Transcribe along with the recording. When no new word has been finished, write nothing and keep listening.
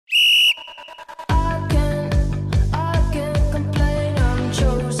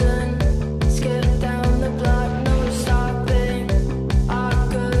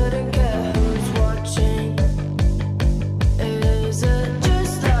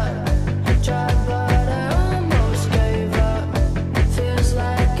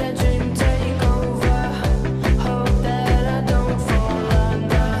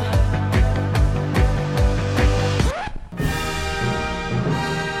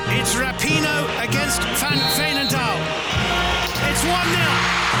It's Rapinoe against Van Veenendaal. It's 1-0.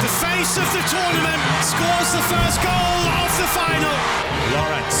 The face of the tournament scores the first goal of the final.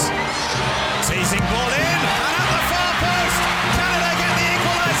 Lawrence teasing ball in and at the far post. Canada get the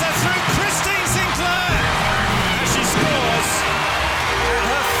equaliser through Christine Sinclair as she scores at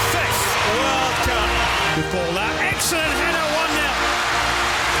her 5th World Cup. Good ball that. Excellent header, 1-0.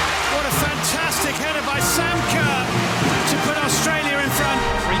 What a fantastic header by Sam Kerr to put Australia in front.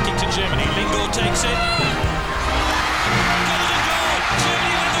 Free kick to Germany. Lingor takes it. Golden goal.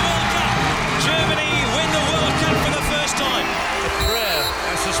 Germany win the World Cup. Germany win the World Cup for the first time. A prayer,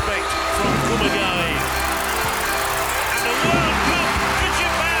 I suspect, from Kumagawa. And a World Cup for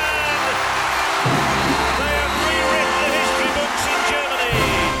Japan. They have rewritten the history books in Germany.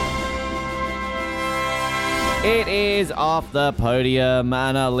 It is Off the Podium,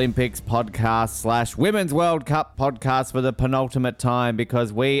 an Olympics podcast / Women's World Cup podcast for the penultimate time,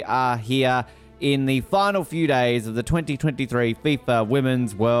 because we are here in the final few days of the 2023 FIFA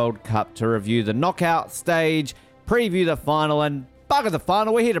Women's World Cup to review the knockout stage, preview the final, and bugger the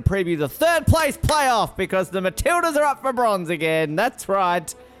final, we're here to preview the third place playoff because the Matildas are up for bronze again. That's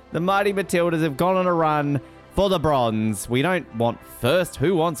right. The mighty Matildas have gone on a run for the bronze. We don't want first.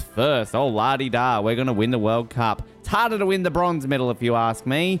 Who wants first? Oh, la-di-da. We're going to win the World Cup. It's harder to win the bronze medal if you ask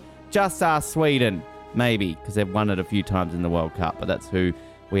me. Just ask Sweden. Maybe, because they've won it a few times in the World Cup, but that's who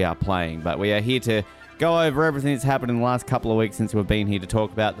we are playing. But we are here to go over everything that's happened in the last couple of weeks since we've been here to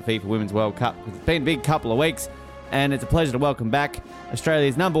talk about the FIFA Women's World Cup. It's been a big couple of weeks, and it's a pleasure to welcome back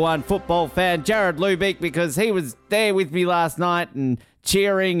Australia's #1 football fan, Jarrod Lubick, because he was there with me last night and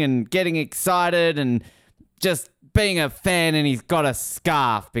cheering and getting excited and just being a fan, and he's got a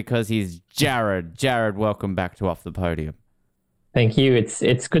scarf because he's Jarrod. Jarrod, welcome back to Off the Podium. Thank you.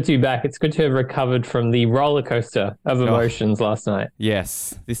 It's good to be back. It's good to have recovered from the rollercoaster of emotions last night.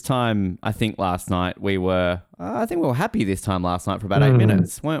 Yes. This time, I think last night we were happy this time last night for about 8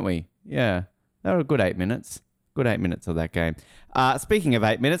 minutes, weren't we? Yeah. They were a good 8 minutes. Good 8 minutes of that game. Speaking of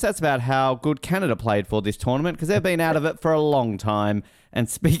 8 minutes, that's about how good Canada played for this tournament because they've been out of it for a long time. And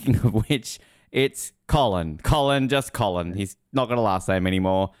speaking of which, it's Colin. Just Colin. He's not got a last name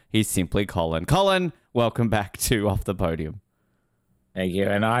anymore. He's simply Colin. Colin, welcome back to Off the Podium. Thank you.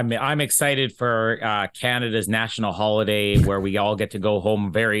 And I'm excited for Canada's national holiday where we all get to go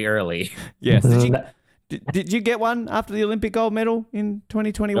home very early. Yes. Did you get one after the Olympic gold medal in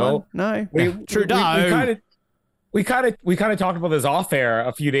 2021? No? Trudeau. We kind of talked about this off air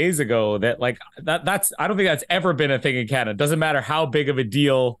a few days ago that's I don't think that's ever been a thing in Canada. It doesn't matter how big of a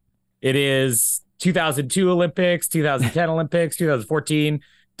deal it is. 2002 Olympics, 2010 Olympics, 2014.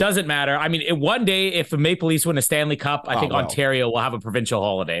 Doesn't matter. I mean, one day, if the Maple Leafs win a Stanley Cup, I think Ontario will have a provincial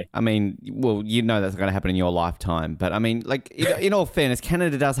holiday. I mean, well, you know that's going to happen in your lifetime. But I mean, like, in all fairness,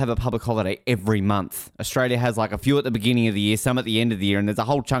 Canada does have a public holiday every month. Australia has like a few at the beginning of the year, some at the end of the year, and there's a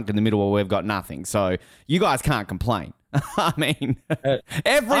whole chunk in the middle where we've got nothing. So you guys can't complain. I mean,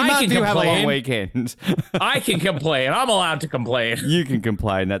 every month you have a long weekend. I can complain. I'm allowed to complain. You can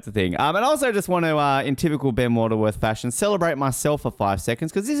complain. That's the thing. And I also just want to, in typical Ben Waterworth fashion, celebrate myself for 5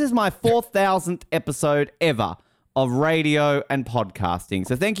 seconds because this is my 4,000th episode ever of radio and podcasting.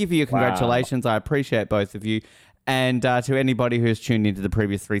 So thank you for your congratulations. Wow. I appreciate both of you. And to anybody who's tuned into the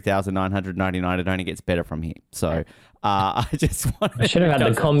previous 3,999, it only gets better from here. So I just want to... I should have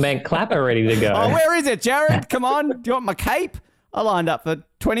had the comment clapper ready to go. Oh, where is it, Jarrod? Come on. Do you want my cape? I lined up for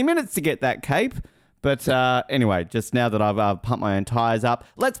 20 minutes to get that cape. But anyway, just now that I've pumped my own tyres up,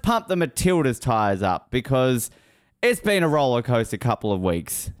 let's pump the Matildas tyres up because it's been a roller coaster couple of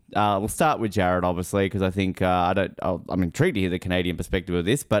weeks. We'll start with Jarrod, obviously, because I think I'm intrigued to hear the Canadian perspective of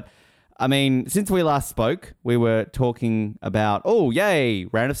this, but I mean, since we last spoke, we were talking about, oh, yay,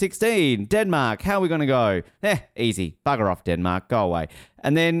 round of 16, Denmark, how are we going to go? Easy, bugger off Denmark, go away.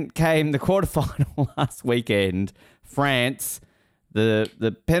 And then came the quarterfinal last weekend, France,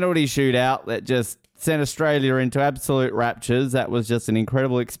 the penalty shootout that just sent Australia into absolute raptures. That was just an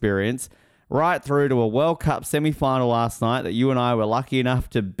incredible experience. Right through to a World Cup semi-final last night that you and I were lucky enough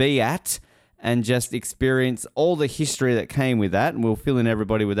to be at, and just experience all the history that came with that. And we'll fill in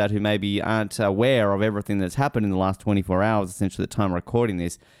everybody with that who maybe aren't aware of everything that's happened in the last 24 hours, essentially the time of recording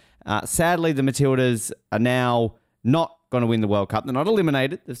this. Sadly, the Matildas are now not going to win the World Cup. They're not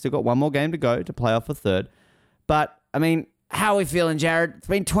eliminated. They've still got one more game to go to play off a third. But, I mean, how are we feeling, Jarrod? It's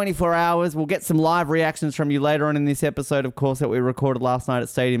been 24 hours. We'll get some live reactions from you later on in this episode, of course, that we recorded last night at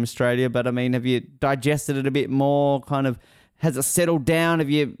Stadium Australia. But, I mean, have you digested it a bit more, kind of? Has it settled down?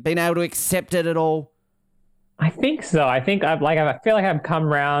 Have you been able to accept it at all? I think so. I feel like I've come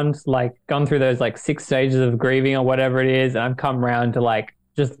around, like gone through those like 6 stages of grieving or whatever it is. And I've come around to like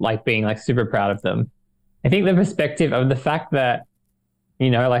just like being like super proud of them. I think the perspective of the fact that,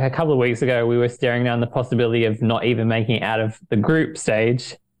 like a couple of weeks ago, we were staring down the possibility of not even making it out of the group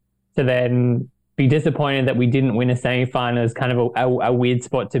stage, to then be disappointed that we didn't win a semi-final is kind of a weird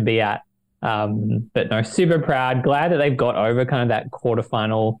spot to be at. But no, super proud. Glad that they've got over kind of that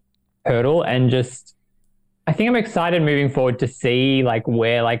quarterfinal hurdle, and just, I think I'm excited moving forward to see like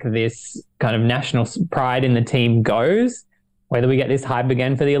where like this kind of national pride in the team goes. Whether we get this hype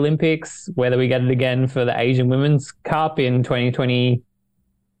again for the Olympics, whether we get it again for the Asian Women's Cup in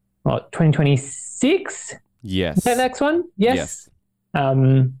 2026? Yes. Is that the next one? Yes.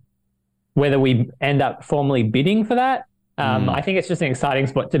 Whether we end up formally bidding for that. I think it's just an exciting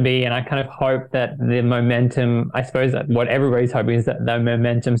spot to be, and I kind of hope that the momentum, I suppose that what everybody's hoping is that the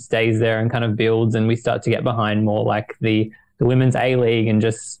momentum stays there and kind of builds, and we start to get behind more like the Women's A-League and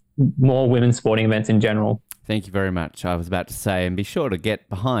just more women's sporting events in general. Thank you very much. I was about to say, and be sure to get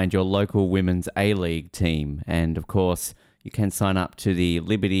behind your local Women's A-League team. And of course, you can sign up to the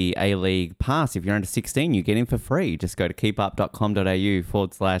Liberty A-League Pass. If you're under 16, you get in for free. Just go to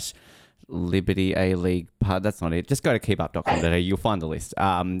keepup.com.au/Liberty A-League. That's not it. Just go to keepup.com.au. You'll find the list.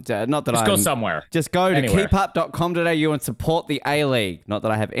 Not that Just go somewhere. Just go to Anywhere. keepup.com.au and support the A-League. Not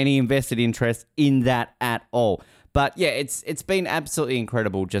that I have any invested interest in that at all. But yeah, it's been absolutely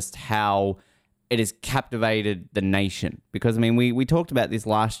incredible just how it has captivated the nation. Because, I mean, we talked about this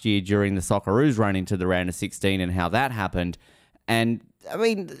last year during the Socceroos run into the round of 16 and how that happened. And, I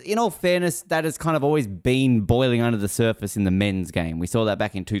mean, in all fairness, that has kind of always been boiling under the surface in the men's game. We saw that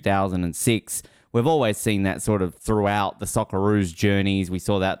back in 2006. We've always seen that sort of throughout the Socceroos journeys. We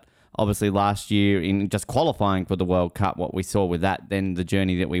saw that, obviously, last year in just qualifying for the World Cup, what we saw with that, then the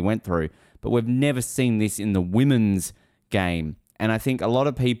journey that we went through. But we've never seen this in the women's game. And I think a lot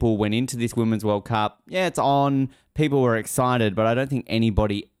of people went into this Women's World Cup. Yeah, it's on. People were excited, but I don't think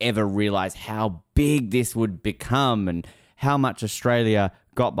anybody ever realized how big this would become and how much Australia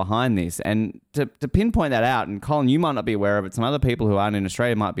got behind this. And to pinpoint that out, and Colin, you might not be aware of it, some other people who aren't in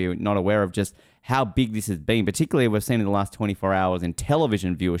Australia might be not aware of just how big this has been, particularly we've seen in the last 24 hours in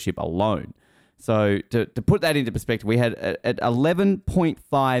television viewership alone. So to put that into perspective, we had at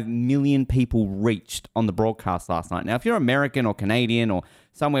 11.5 million people reached on the broadcast last night. Now, if you're American or Canadian or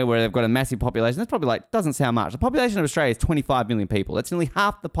somewhere where they've got a massive population, that's probably like, doesn't sound much. The population of Australia is 25 million people. That's nearly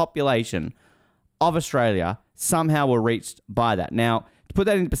half the population of Australia somehow were reached by that. Now, to put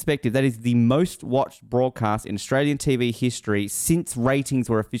that into perspective, that is the most watched broadcast in Australian TV history since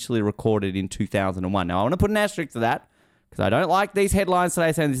ratings were officially recorded in 2001. Now, I want to put an asterisk to that, because I don't like these headlines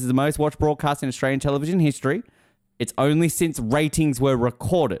today saying this is the most watched broadcast in Australian television history. It's only since ratings were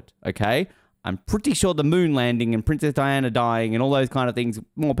recorded, okay? I'm pretty sure the moon landing and Princess Diana dying and all those kind of things,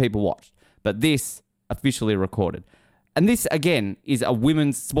 more people watched. But this, officially recorded. And this, again, is a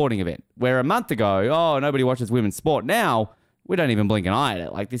women's sporting event, where a month ago, oh, nobody watches women's sport. Now, we don't even blink an eye at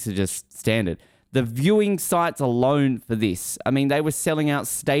it. Like, this is just standard. The viewing sites alone for this, I mean, they were selling out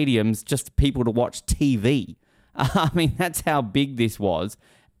stadiums just for people to watch TV. I mean, that's how big this was.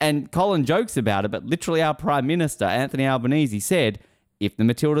 And Colin jokes about it, but literally our Prime Minister, Anthony Albanese, said if the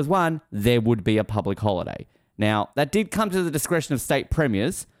Matildas won, there would be a public holiday. Now, that did come to the discretion of state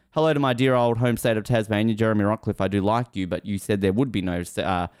premiers. Hello to my dear old home state of Tasmania, Jeremy Rockcliffe, I do like you, but you said there would be no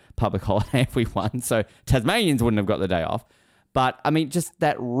public holiday if we won, so Tasmanians wouldn't have got the day off. But, I mean, just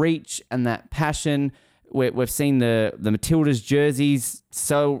that reach and that passion. We've seen the Matildas jerseys,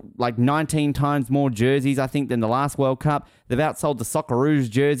 so like 19 times more jerseys, I think, than the last World Cup. They've outsold the Socceroos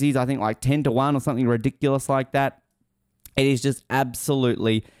jerseys, I think like 10-1 or something ridiculous like that. It is just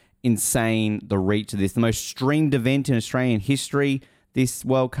absolutely insane, the reach of this. The most streamed event in Australian history, this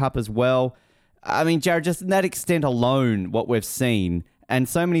World Cup as well. I mean, Jarrod, just in that extent alone, what we've seen, and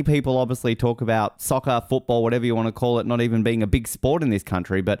so many people obviously talk about soccer, football, whatever you want to call it, not even being a big sport in this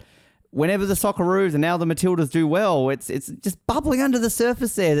country, but whenever the Socceroos and now the Matildas do well, it's just bubbling under the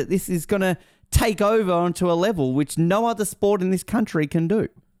surface there that this is going to take over onto a level which no other sport in this country can do.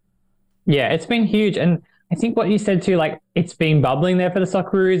 Yeah, it's been huge. And I think what you said too, like, it's been bubbling there for the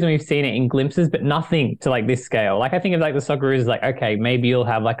Socceroos and we've seen it in glimpses, but nothing to like this scale. Like, I think of like the Socceroos as like, okay, maybe you'll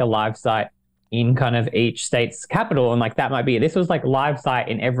have like a live site in kind of each state's capital, and like that might be it. This was like live site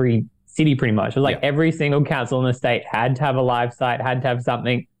in every city pretty much. It was like every single council in the state had to have a live site, had to have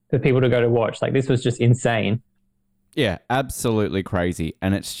something for people to go to watch. Like, this was just insane. Yeah, absolutely crazy.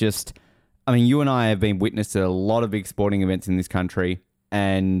 And it's just, I mean, you and I have been witness to a lot of big sporting events in this country.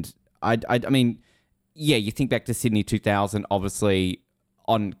 And I mean, yeah, you think back to Sydney 2000, obviously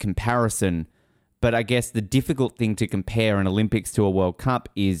on comparison, but I guess the difficult thing to compare an Olympics to a World Cup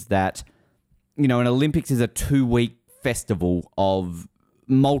is that, you know, an Olympics is a 2-week festival of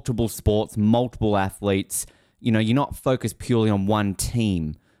multiple sports, multiple athletes. You know, you're not focused purely on one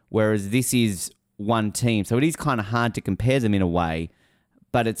team, whereas this is one team. So it is kind of hard to compare them in a way,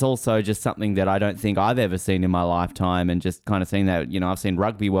 but it's also just something that I don't think I've ever seen in my lifetime, and just kind of seeing that, you know, I've seen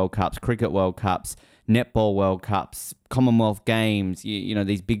Rugby World Cups, Cricket World Cups, Netball World Cups, Commonwealth Games, you know,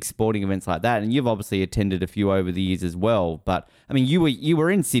 these big sporting events like that. And you've obviously attended a few over the years as well. But, I mean, you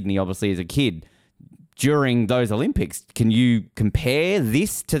were in Sydney, obviously, as a kid during those Olympics. Can you compare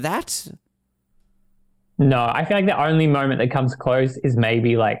this to that? No, I feel like the only moment that comes close is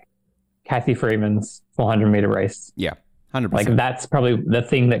maybe like Kathy Freeman's 400-meter race. Yeah, 100%. Like that's probably the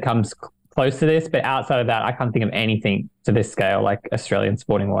thing that comes close to this. But outside of that, I can't think of anything to this scale, like Australian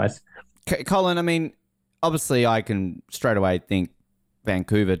sporting-wise. Colin, I mean, obviously I can straight away think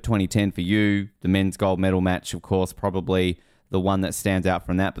Vancouver 2010 for you, the men's gold medal match, of course, probably the one that stands out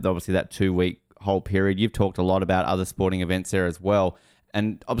from that, but obviously that 2-week whole period. You've talked a lot about other sporting events there as well.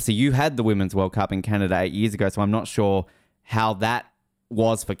 And obviously you had the Women's World Cup in Canada 8 years ago, so I'm not sure how that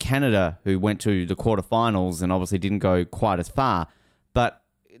was for Canada, who went to the quarterfinals and obviously didn't go quite as far. But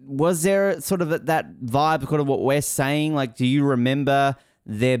was there sort of that vibe, sort of what we're saying? Like, do you remember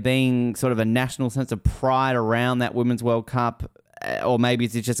there being sort of a national sense of pride around that Women's World Cup? Or maybe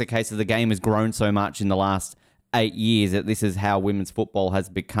it's just a case of the game has grown so much in the last 8 years that this is how women's football has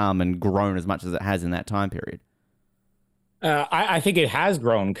become and grown as much as it has in that time period? I think it has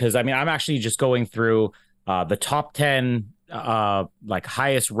grown, because I mean, I'm actually just going through the top 10 like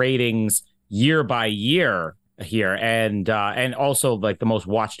highest ratings year by year here, and also like the most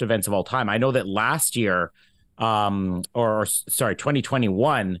watched events of all time. I know that last year, or sorry,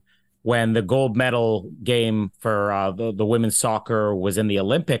 2021, when the gold medal game for the women's soccer was in the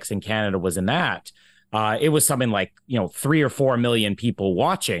Olympics and Canada was in that. It was something like, 3 or 4 million people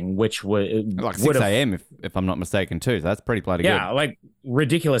watching, which would like 6 a.m. if I'm not mistaken too. So that's pretty bloody good. Yeah, like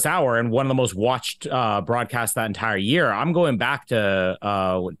ridiculous hour, and one of the most watched broadcasts that entire year. I'm going back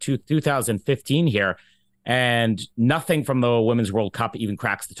to 2015 here, and nothing from the Women's World Cup even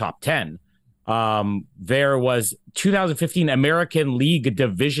cracks the top 10. There was 2015 American League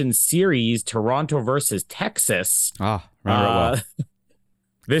Division Series, Toronto versus Texas. Remember it well.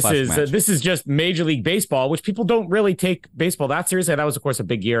 This is just Major League Baseball, which people don't really take baseball that seriously. That was, of course, a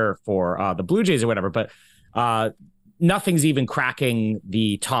big year for the Blue Jays or whatever, but nothing's even cracking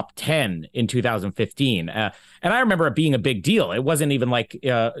the top 10 in 2015. And I remember it being a big deal. It wasn't even like,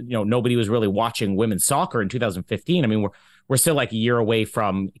 nobody was really watching women's soccer in 2015. I mean, we're still like a year away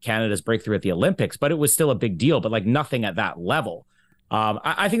from Canada's breakthrough at the Olympics, but it was still a big deal, but like nothing at that level.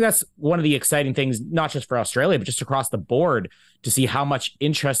 I think that's one of the exciting things, not just for Australia, but just across the board, to see how much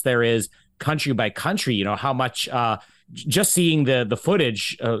interest there is country by country, how much just seeing the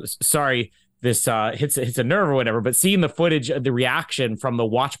footage. Sorry, this hits a nerve or whatever, but seeing the footage of the reaction from the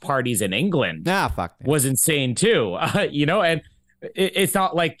watch parties in England was insane too. And it's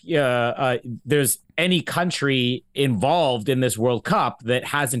not like there's any country involved in this World Cup that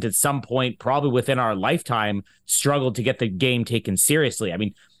hasn't at some point, probably within our lifetime, struggled to get the game taken seriously. I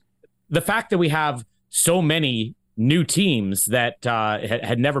mean, the fact that we have so many new teams that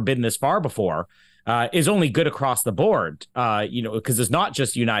had never been this far before is only good across the board, because it's not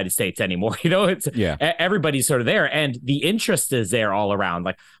just United States anymore. It's everybody's sort of there, and the interest is there all around.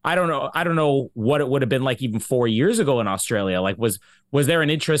 Like, I don't know what it would have been like even 4 years ago in Australia. Like, was there an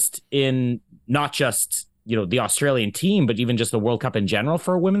interest in not just the Australian team, but even just the World Cup in general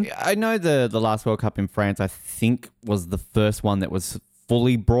for women? I know the last World Cup in France, I think, was the first one that was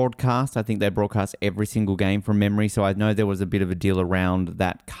fully broadcast. I think they broadcast every single game from memory, so I know there was a bit of a deal around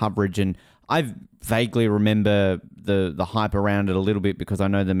that coverage, and I vaguely remember the hype around it a little bit, because I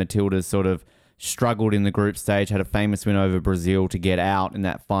know the Matildas sort of struggled in the group stage, had a famous win over Brazil to get out in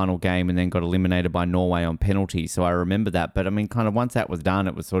that final game, and then got eliminated by Norway on penalties. So I remember that. But I mean, kind of once that was done,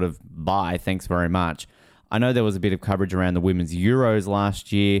 it was sort of bye, thanks very much. I know there was a bit of coverage around the Women's Euros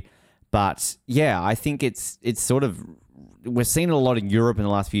last year, but yeah, I think it's sort of, we're seeing a lot in Europe in the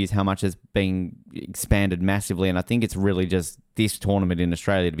last few years, how much has been expanded massively. And I think it's really just this tournament in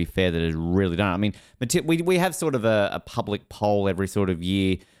Australia, to be fair, that has really done it. I mean, we have sort of a public poll every sort of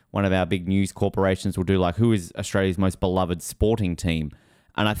year. One of our big news corporations will do like, who is Australia's most beloved sporting team?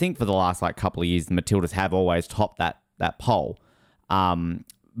 And I think for the last couple of years, the Matildas have always topped that poll.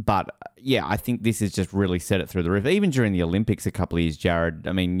 But yeah, I think this has just really set it through the roof. Even during the Olympics a couple of years, Jarrod,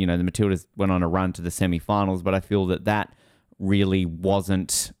 I mean, the Matildas went on a run to the semi-finals, but I feel that really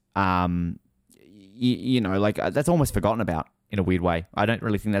wasn't, that's almost forgotten about in a weird way. I don't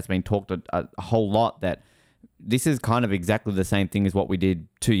really think that's been talked a whole lot, that this is kind of exactly the same thing as what we did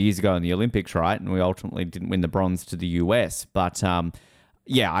 2 years ago in the Olympics, right? And we ultimately didn't win the bronze to the US. But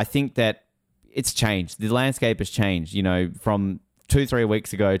Yeah, I think that it's changed. The landscape has changed, from 2-3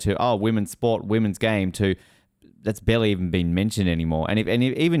 weeks ago to, women's sport, women's game to that's barely even been mentioned anymore. And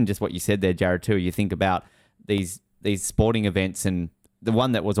even just what you said there, Jarrod, too, you think about these sporting events, and the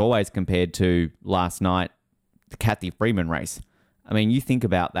one that was always compared to last night, the Kathy Freeman race. I mean, you think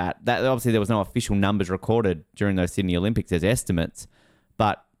about that obviously there was no official numbers recorded during those Sydney Olympics as estimates.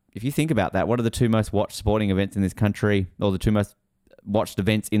 But if you think about that, what are the two most watched sporting events in this country, or the two most watched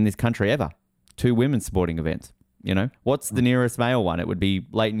events in this country ever? Two women's sporting events. What's the nearest male one? It would be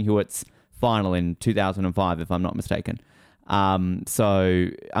Leighton Hewitt's final in 2005, if I'm not mistaken. So,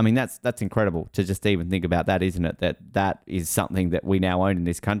 I mean, that's incredible to just even think about that, isn't it? That is something that we now own in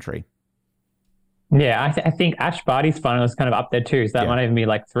this country. Yeah, I think Ash Barty's final is kind of up there too. So that might even be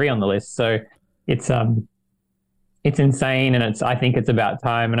like 3 on the list. So it's insane, and I think it's about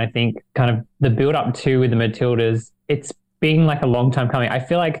time. And I think kind of the build up to with the Matildas, it's been like a long time coming. I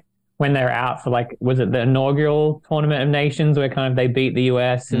feel like when they're out for was it the inaugural Tournament of Nations where kind of they beat the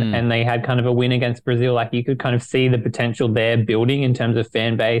US and they had kind of a win against Brazil, like you could kind of see the potential there building in terms of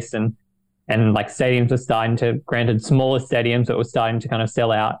fan base and like stadiums were starting to, granted smaller stadiums, but were starting to kind of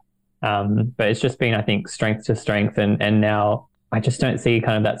sell out. But it's just been, I think, strength to strength. And now I just don't see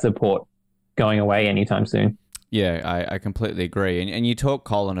kind of that support going away anytime soon. Yeah, I completely agree. And you talk,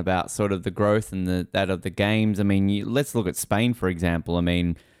 Colin, about sort of the growth and that of the games. I mean, let's look at Spain, for example. I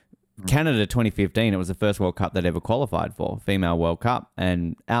mean, Canada 2015, it was the first World Cup they'd ever qualified for, female World Cup,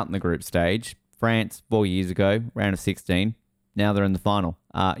 and out in the group stage. France 4 years ago, round of 16. Now they're in the final.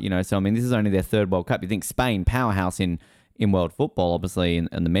 So I mean, this is only their third World Cup. You think Spain, powerhouse in world football, obviously, and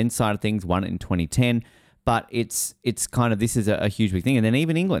the men's side of things, won it in 2010. But it's kind of, this is a huge big thing. And then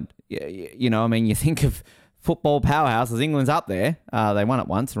even England, I mean, you think of football powerhouses, England's up there. They won it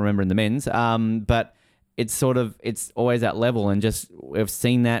once, remember, in the men's. But it's always that level, and just we've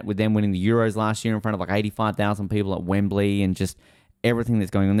seen that with them winning the Euros last year in front of like 85,000 people at Wembley, and just everything that's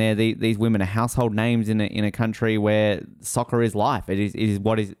going on there. These women are household names in a country where soccer is life. It's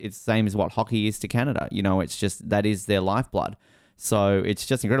the same as what hockey is to Canada. It's just, that is their lifeblood. So it's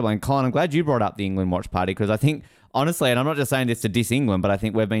just incredible. And Colin, I'm glad you brought up the England watch party, because I think, honestly, and I'm not just saying this to diss England, but I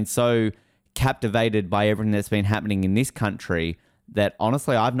think we've been so captivated by everything that's been happening in this country that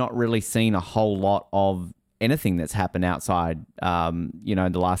honestly, I've not really seen a whole lot of anything that's happened outside,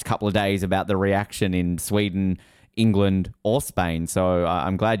 the last couple of days about the reaction in Sweden, England, or Spain. So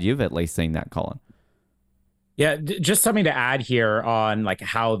I'm glad you've at least seen that, Colin. Yeah, just something to add here on like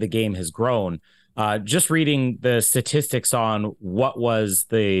how the game has grown. Just reading the statistics on what was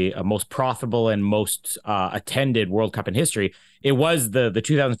the most profitable and most attended World Cup in history, it was the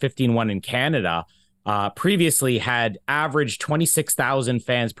 2015 one in Canada. Previously had averaged 26,000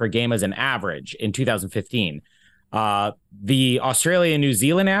 fans per game as an average in 2015. The Australia and New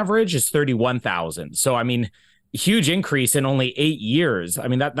Zealand average is 31,000. So, I mean, huge increase in only 8 years. I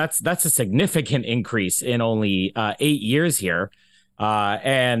mean, that's a significant increase in only 8 years here.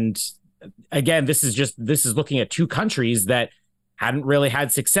 And again, this is looking at two countries that hadn't really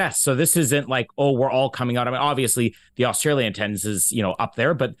had success. So this isn't like, oh, we're all coming out. I mean, obviously the Australian attendance is, up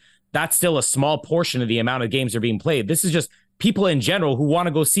there, but that's still a small portion of the amount of games that are being played. This is just people in general who want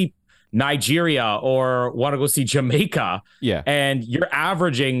to go see Nigeria or want to go see Jamaica. Yeah. And you're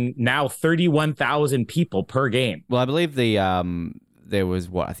averaging now 31,000 people per game. Well, I believe there was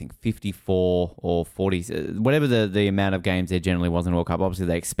 54 or 40, whatever the amount of games there generally was in World Cup. Obviously,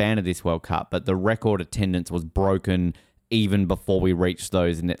 they expanded this World Cup, but the record attendance was broken even before we reached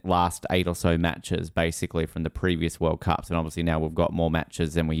those last 8 or so matches, basically, from the previous World Cups. And obviously now we've got more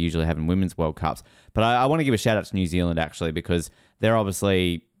matches than we usually have in Women's World Cups. But I want to give a shout out to New Zealand, actually, because they're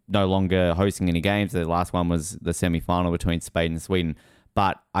obviously no longer hosting any games. The last one was the semi-final between Spain and Sweden.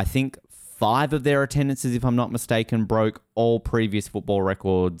 But I think 5 of their attendances, if I'm not mistaken, broke all previous football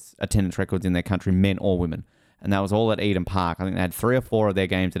attendance records in their country, men or women. And that was all at Eden Park. I think they had 3 or 4 of their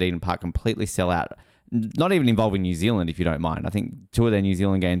games at Eden Park completely sell out. Not even involving New Zealand, if you don't mind. I think 2 of their New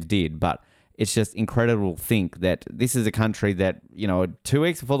Zealand games did, but it's just incredible to think that this is a country that, 2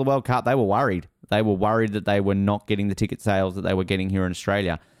 weeks before the World Cup, they were worried. They were worried that they were not getting the ticket sales that they were getting here in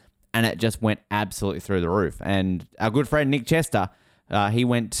Australia. And it just went absolutely through the roof. And our good friend Nick Chester, he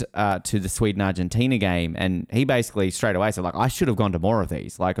went to the Sweden-Argentina game, and he basically straight away said, I should have gone to more of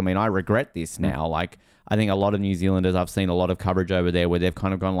these. I regret this now. I think a lot of New Zealanders, I've seen a lot of coverage over there where they've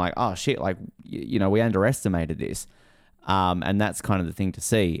kind of gone oh, shit, we underestimated this. And that's kind of the thing to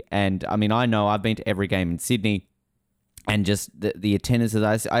see. And, I mean, I know I've been to every game in Sydney, and just the attendance,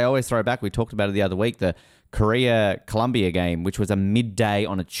 I always throw back, we talked about it the other week, the Korea-Colombia game, which was a midday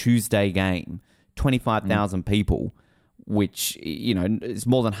on a Tuesday game, 25,000 people, which, you know, is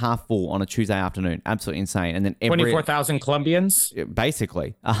more than half full on a Tuesday afternoon. Absolutely insane. And then 24,000 Colombians?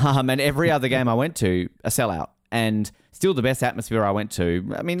 Basically. And every other game I went to, a sellout. And still the best atmosphere I went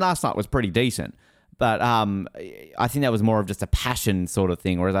to. I mean, last night was pretty decent. But I think that was more of just a passion sort of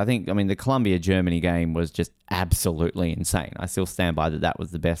thing. Whereas the Colombia-Germany game was just absolutely insane. I still stand by that was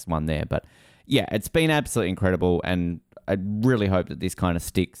the best one there. But yeah, it's been absolutely incredible. And I really hope that this kind of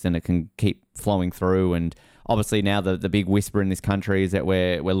sticks and it can keep flowing through. And obviously now the big whisper in this country is that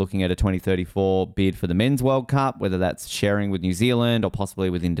we're looking at a 2034 bid for the Men's World Cup, whether that's sharing with New Zealand or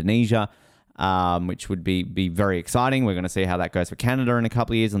possibly with Indonesia. Which would be very exciting. We're going to see how that goes for Canada in a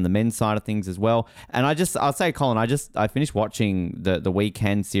couple of years on the men's side of things as well. And I'll say, Colin, I finished watching the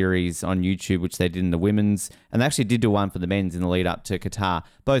Weekend series on YouTube, which they did in the women's, and they actually did do one for the men's in the lead up to Qatar.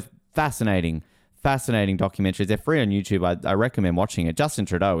 Both fascinating documentaries. They're free on YouTube. I recommend watching it. Justin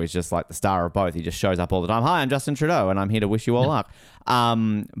Trudeau is just like the star of both. He just shows up all the time. Hi, I'm Justin Trudeau, and I'm here to wish you all luck.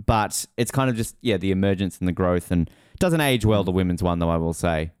 But it's kind of just, the emergence and the growth, and doesn't age well, the women's one, though, I will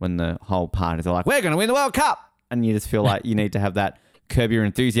say, when the whole parties are like, we're going to win the World Cup. And you just feel like you need to have that Curb Your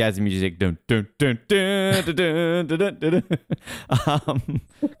Enthusiasm music. Dun, dun, dun, dun, dun, dun, dun, dun, dun.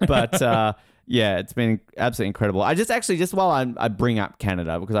 But it's been absolutely incredible. Just while I bring up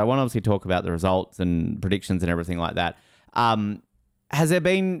Canada, because I want to obviously talk about the results and predictions and everything like that. Has there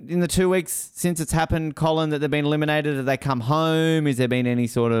been, in the 2 weeks since it's happened, Colin, that they've been eliminated? Have they come home? Has there been any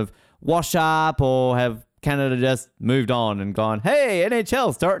sort of wash up, or have Canada just moved on and gone, hey,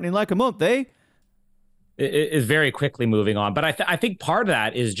 NHL starting in like a month, eh? It is very quickly moving on. But I think part of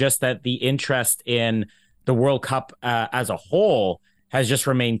that is just that the interest in the World Cup as a whole has just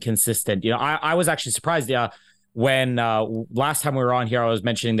remained consistent. You know, I was actually surprised when last time we were on here, I was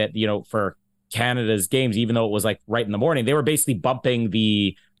mentioning that, you know, for Canada's games, even though it was like right in the morning, they were basically bumping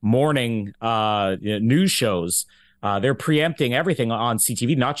the morning news shows. They're preempting everything on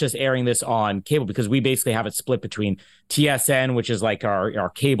CTV, not just airing this on cable, because we basically have it split between TSN, which is like our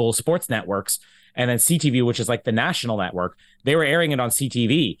cable sports networks, and then CTV, which is like the national network. They were airing it on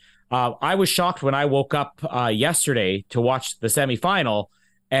CTV. I was shocked when I woke up yesterday to watch the semifinal,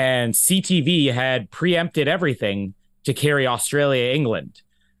 and CTV had preempted everything to carry Australia-England.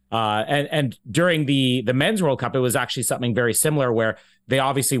 And during the Men's World Cup, it was actually something very similar, where they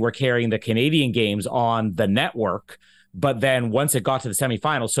obviously were carrying the Canadian games on the network, but then once it got to the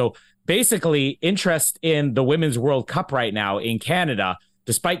semifinals. So basically, interest in the Women's World Cup right now in Canada,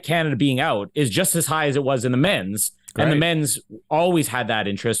 despite Canada being out, is just as high as it was in the men's. Great. And the men's always had that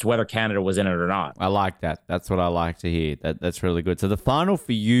interest, whether Canada was in it or not. I like that. That's what I like to hear. That's really good. So the final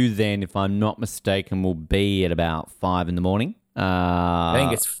for you then, if I'm not mistaken, will be at about 5 a.m. I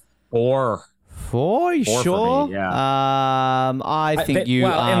think it's 4. 4? You sure? Me, yeah. I think you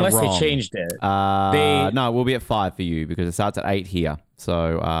are unless wrong. they changed it. No, it will be at 5 for you, because it starts at 8 here.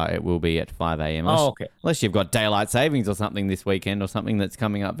 So it will be at 5 a.m. Okay. Unless you've got daylight savings or something this weekend, or something that's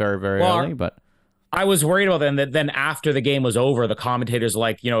coming up very, very early. But I was worried about them that then after the game was over, the commentators were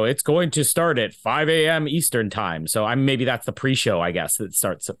like, you know, it's going to start at 5 a.m. Eastern time. So maybe that's the pre-show, I guess, that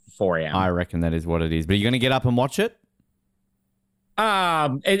starts at 4 a.m. I reckon that is what it is. But are you going to get up and watch it?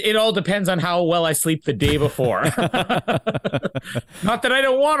 It all depends on how well I sleep the day before. Not that I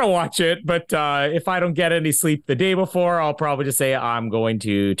don't want to watch it, but if I don't get any sleep the day before, I'll probably just say I'm going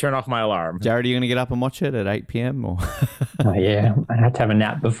to turn off my alarm. Jarrod, are you going to get up and watch it at 8 p.m? Or? Yeah, I had to have a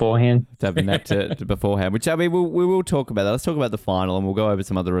nap beforehand. To have a nap beforehand, which, I mean, we will talk about that. Let's talk about the final, and we'll go over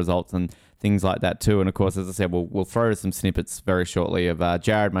some other results and things like that too. And of course, as I said, we'll throw some snippets very shortly of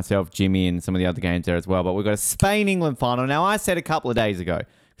Jarrod, myself, Jimmy, and some of the other games there as well. But we've got a Spain-England final. Now, I said a couple of days ago,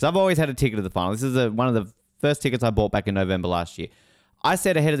 because I've always had a ticket to the final. This is one of the first tickets I bought back in November last year. I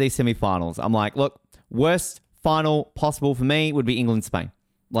said ahead of these semi-finals, I'm like, look, worst final possible for me would be England-Spain.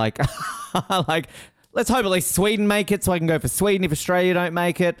 Like, let's hope at least Sweden make it, so I can go for Sweden if Australia don't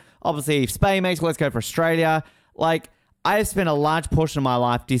make it. Obviously, if Spain makes it, let's go for Australia. Like, I have spent a large portion of my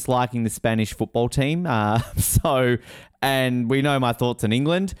life disliking the Spanish football team. And we know my thoughts on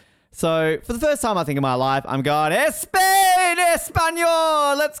England. So for the first time, I think, in my life, I'm going, Spain,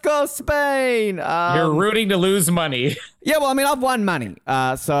 Espanol, let's go Spain. You're rooting to lose money. Yeah, well, I mean, I've won money.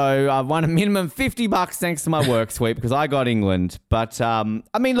 So I've won a minimum $50 thanks to my work sweep, because I got England. But, I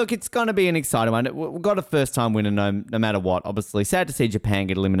mean, look, it's going to be an exciting one. We've got a first-time winner no matter what, obviously. Sad to see Japan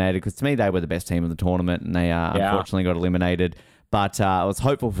get eliminated, because to me, they were the best team of the tournament, and they unfortunately got eliminated. But I was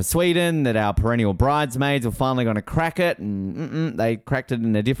hopeful for Sweden that our perennial bridesmaids were finally going to crack it, and they cracked it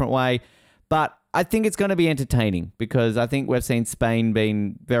in a different way. But I think it's going to be entertaining, because I think we've seen Spain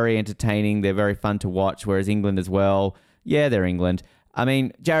being very entertaining. They're very fun to watch, whereas England as well. Yeah, they're England. I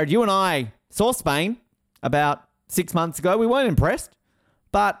mean, Jarrod, you and I saw Spain about 6 months ago, we weren't impressed,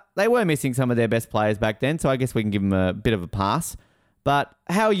 but they were missing some of their best players back then, so I guess we can give them a bit of a pass. But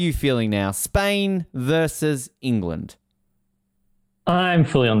how are you feeling now? Spain versus England. I'm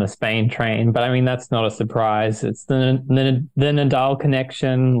fully on the Spain train, but I mean, that's not a surprise. It's the Nadal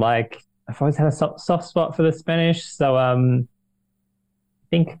connection. Like, I've always had a soft spot for the Spanish. So I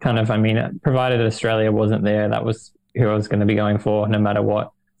think provided Australia wasn't there, that was who I was going to be going for no matter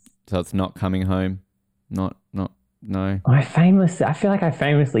what. So it's not coming home? No. I feel like I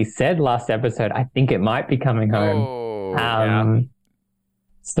famously said last episode, I think it might be coming home. Oh, yeah.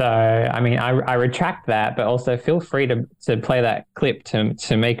 So, I mean, I retract that, but also feel free to play that clip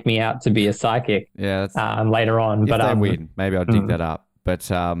to make me out to be a psychic later on. If they win, maybe I'll dig that up. But,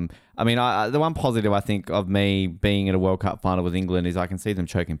 I mean, the one positive I think of me being at a World Cup final with England is I can see them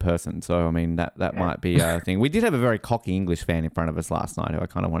choke in person. So, I mean, that might be a thing. We did have a very cocky English fan in front of us last night who I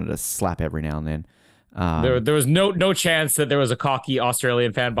kind of wanted to slap every now and then. There was no chance that there was a cocky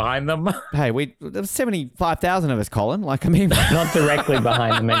Australian fan behind them. Hey, there was 75,000 of us, Colin. Like, I mean, not directly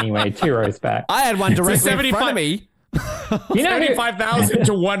behind them anyway. 2 rows back. I had one directly in front of me. 75,000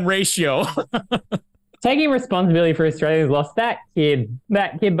 to 1 ratio. Taking responsibility for Australia's loss. That kid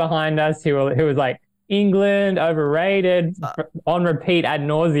behind us who was like, England overrated on repeat ad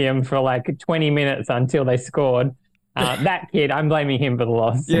nauseum for like 20 minutes until they scored. That kid, I'm blaming him for the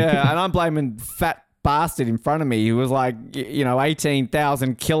loss. Yeah, and I'm blaming fat bastard in front of me who was like,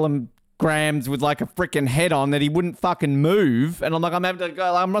 18,000 kilograms with like a freaking head on that he wouldn't fucking move. And I'm like, I'm having to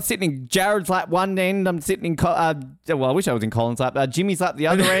go. I'm not sitting in Jarrod's lap one end. I'm sitting in, I wish I was in Colin's lap. Jimmy's lap the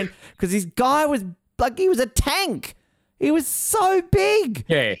other end, because this guy was like, he was a tank. He was so big.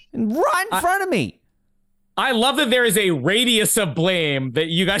 Okay. And right in front of me. I love that there is a radius of blame that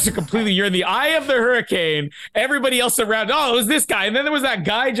you guys are you're in the eye of the hurricane. Everybody else around, it was this guy. And then there was that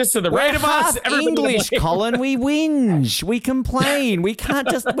guy just to the right of us. English, Colin. We whinge. We complain. We can't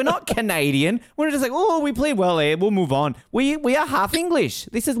we're not Canadian. We're just like, we played well there. We'll move on. We are half English.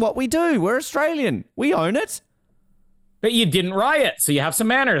 This is what we do. We're Australian. We own it. But you didn't riot, so you have some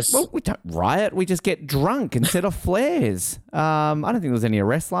manners. Well, we don't riot. We just get drunk and set off flares. I don't think there was any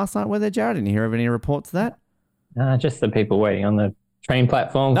arrests last night, were there, Jarrod? Didn't you hear of any reports of that? Just the people waiting on the train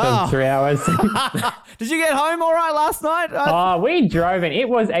platform for 3 hours. Did you get home all right last night? We drove in. It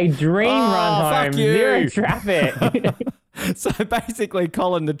was a dream run home. Fuck you. Zero traffic. So basically,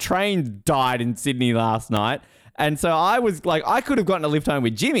 Colin, the train died in Sydney last night. And so I was like, I could have gotten a lift home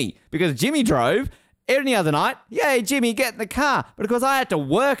with Jimmy because Jimmy drove. Any other night, yay, Jimmy, get in the car. But of course, I had to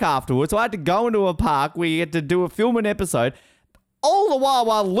work afterwards, so I had to go into a park. We had to film an episode. All the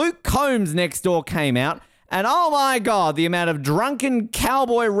while Luke Combs next door came out. And oh my God, the amount of drunken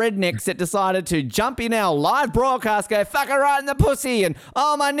cowboy rednecks that decided to jump in our live broadcast, go, fuck her right in the pussy, and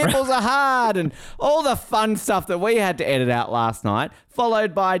oh, my nipples are hard, and all the fun stuff that we had to edit out last night,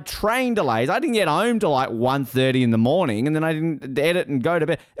 followed by train delays. I didn't get home till like 1:30 in the morning, and then I didn't edit and go to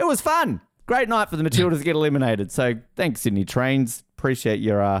bed. It was fun. Great night for the Matildas to get eliminated. So thanks, Sydney Trains. Appreciate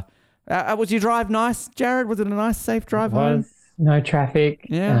your... was your drive nice, Jarrod? Was it a nice, safe drive home? No traffic.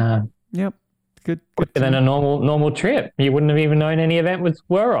 Yeah. Yep. Good. And then a normal trip. You wouldn't have even known any event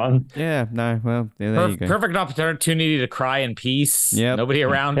were on. Yeah, no. Well, there you go. Perfect opportunity to cry in peace. Yep. Nobody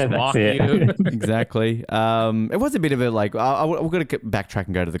around to mock you. Exactly. It was a bit of a like. We're going to backtrack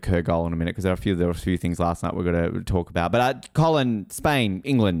and go to the Kerr goal in a minute because there were a few things last night we're going to talk about. But Colin, Spain,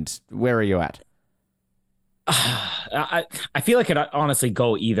 England, where are you at? I feel like it honestly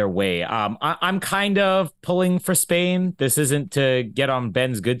go either way. I'm kind of pulling for Spain. This isn't to get on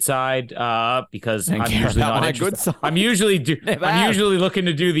Ben's good side because I'm usually not my good side. I'm usually looking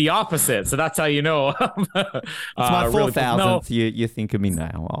to do the opposite. So that's how you know. It's my 4,000th. You think of me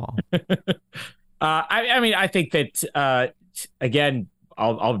now. I mean, I think that again,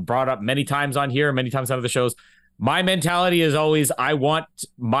 I'll brought up many times on here, many times on other shows. My mentality is always, I want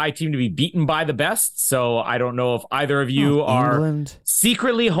my team to be beaten by the best. So I don't know if either of you are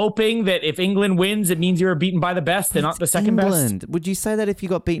secretly hoping that if England wins, it means you're beaten by the best and not the second best. Would you say that if you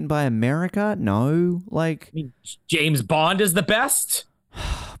got beaten by America? No. Like, I mean, James Bond is the best.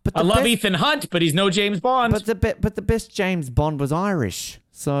 I love Ethan Hunt, but he's no James Bond. But the best James Bond was Irish.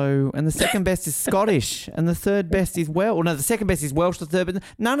 So, and the second best is Scottish, and the third best is Welsh. Well, no, the second best is Welsh, the third, but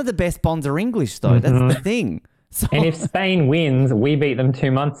none of the best Bonds are English, though. Mm-hmm. That's the thing. So, and if Spain wins, we beat them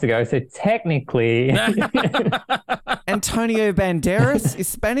 2 months ago. So technically, Antonio Banderas is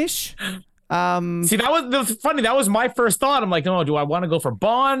Spanish. See, that was funny. That was my first thought. I'm like, no, do I want to go for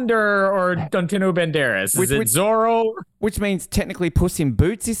Bond or Antonio Banderas? Is it Zorro? Which means technically Puss in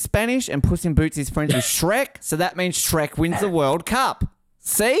Boots is Spanish, and Puss in Boots is friends with Shrek. So that means Shrek wins the World Cup.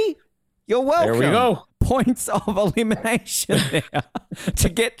 See? You're welcome. There we go. Points of elimination there to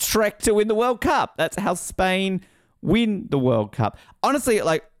get Trek to win the World Cup. That's how Spain win the World Cup. Honestly,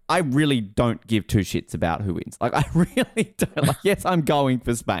 like, I really don't give two shits about who wins. Like, I really don't. Like, yes, I'm going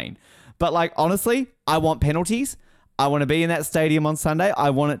for Spain. But, like, honestly, I want penalties. I want to be in that stadium on Sunday.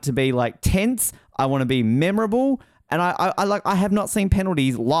 I want it to be, like, tense. I want to be memorable. And I have not seen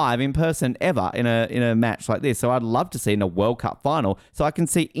penalties live in person ever in a match like this. So I'd love to see in a World Cup final so I can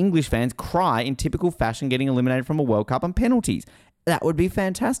see English fans cry in typical fashion getting eliminated from a World Cup on penalties. That would be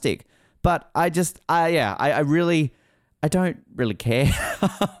fantastic. But I don't really care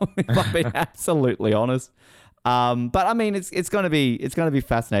if I'm being absolutely honest. But I mean, it's going to be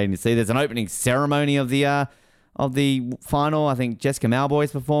fascinating to see. There's an opening ceremony of the final. I think Jessica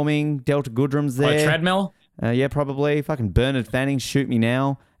Malboy's performing. Delta Goodrum's there. On a treadmill? Yeah, probably. Fucking Bernard Fanning, shoot me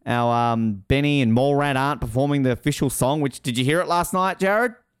now. Our Benny and Morad aren't performing the official song, which, did you hear it last night,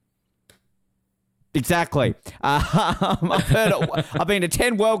 Jarrod? Exactly. I've heard it. I've been to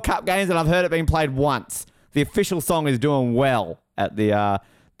 10 World Cup games and I've heard it being played once. The official song is doing well at the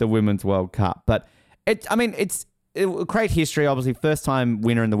Women's World Cup. But, it's great history, obviously. First time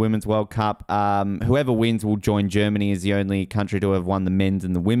winner in the Women's World Cup. Whoever wins will join Germany as the only country to have won the Men's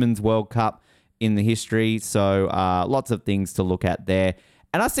and the Women's World Cup in the history. So lots of things to look at there.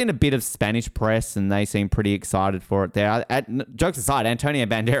 And I've seen a bit of Spanish press and they seem pretty excited for it there. Jokes aside, Antonio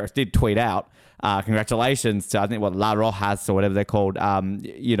Banderas did tweet out congratulations to, I think, La Rojas or whatever they're called,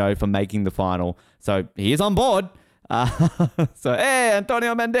 for making the final. So he is on board. So, hey,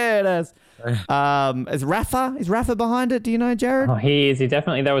 Antonio Banderas. Is Rafa behind it? Do you know, Jarrod? Oh, he is.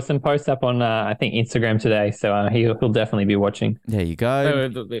 There was some posts up on, I think, Instagram today. So he'll definitely be watching. There you go.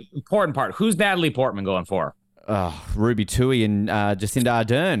 The important part. Who's Natalie Portman going for? Ruby Tui and Jacinda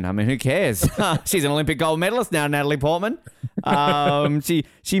Ardern. I mean, who cares? She's an Olympic gold medalist now, Natalie Portman.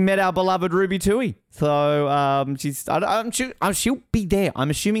 She met our beloved Ruby Tui. So she'll be there. I'm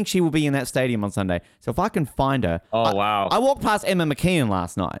assuming she will be in that stadium on Sunday. So if I can find her. Oh, wow. I walked past Emma McKeon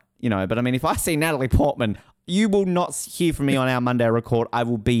last night, but I mean, if I see Natalie Portman, you will not hear from me on our Monday record. I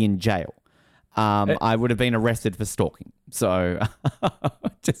will be in jail. I would have been arrested for stalking. So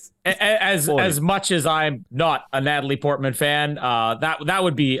just as much as I'm not a Natalie Portman fan, that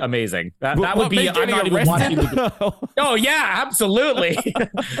would be amazing. That would be. I'm not even watching. Oh yeah, absolutely.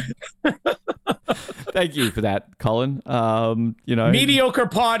 Thank you for that, Colin. Mediocre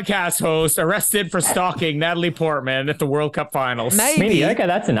podcast host arrested for stalking Natalie Portman at the World Cup Finals. Maybe. Mediocre,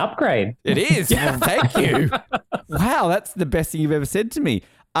 that's an upgrade. It is. Yeah. Thank you. Wow, that's the best thing you've ever said to me.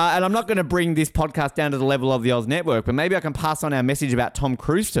 And I'm not going to bring this podcast down to the level of the Oz Network, but maybe I can pass on our message about Tom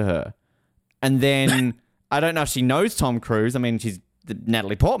Cruise to her. And then I don't know if she knows Tom Cruise. I mean, she's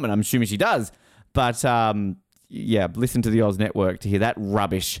Natalie Portman. I'm assuming she does. But listen to the Oz Network to hear that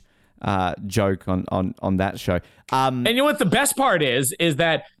rubbish joke on that show. And you know what the best part is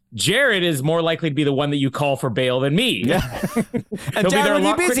that Jarrod is more likely to be the one that you call for bail than me. Yeah. And Jarrod, are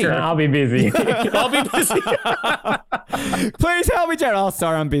you busy? I'll be busy. I'll be busy. Please help me, Jarrod. Oh,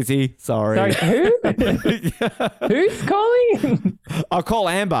 sorry, I'm busy. Sorry. Who? Who's calling? I'll call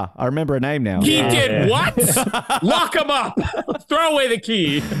Amber. I remember her name now. He did what? Lock him up. Throw away the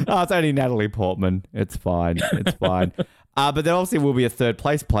key. Oh, it's only Natalie Portman. It's fine. It's fine. But there obviously will be a third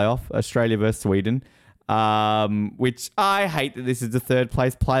place playoff, Australia versus Sweden. Which I hate that this is the third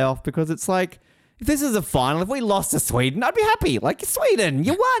place playoff because it's like, if this is a final, if we lost to Sweden, I'd be happy. Like, Sweden,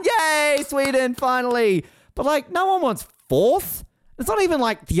 you won. Yay, Sweden, finally. But like, no one wants fourth. It's not even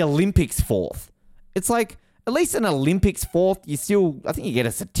like the Olympics fourth. It's like, at least an Olympics fourth, I think you get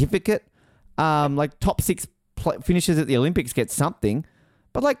a certificate. Like top six finishes at the Olympics get something.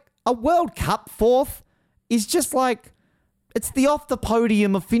 But like a World Cup fourth is just like, it's the off the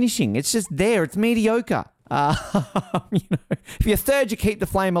podium of finishing. It's just there. It's mediocre. If you're third, you keep the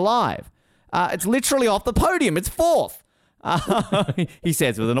flame alive. It's literally off the podium. It's fourth. He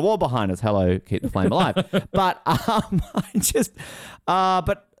says with an award behind us. Hello, keep the flame alive. But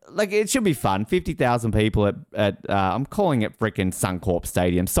it should be fun. 50,000 people at I'm calling it frickin' Suncorp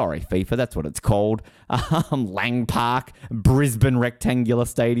Stadium. Sorry, FIFA, that's what it's called. Lang Park, Brisbane Rectangular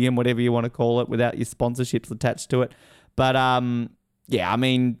Stadium, whatever you want to call it, without your sponsorships attached to it. But,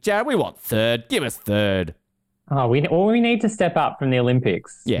 Jarrod, we want third. Give us third. Oh, we need to step up from the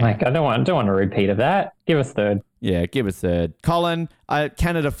Olympics. Yeah. Like, I don't want a repeat of that. Give us third. Yeah, give us third. Colin,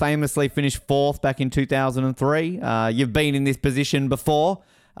 Canada famously finished fourth back in 2003. You've been in this position before.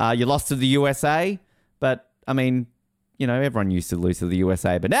 You lost to the USA. But, everyone used to lose to the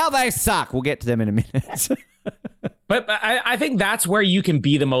USA. But now they suck. We'll get to them in a minute. But I think that's where you can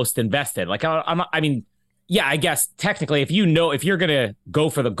be the most invested. Like, yeah, I guess technically, if you're going to go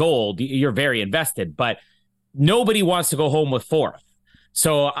for the gold, you're very invested, but nobody wants to go home with fourth.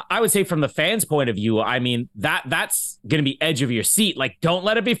 So I would say from the fans' point of view, I mean, that's going to be edge of your seat. Like, don't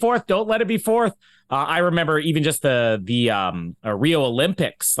let it be fourth. Don't let it be fourth. I remember even just the Rio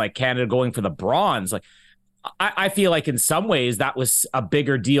Olympics, like Canada going for the bronze. Like, I feel like in some ways that was a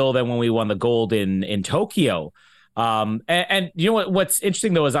bigger deal than when we won the gold in Tokyo. And you know what's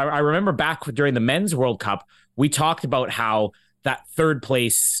interesting though is I remember back during the men's World Cup, we talked about how that third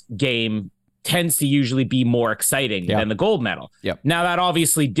place game tends to usually be more exciting than the gold medal. Yep. Now that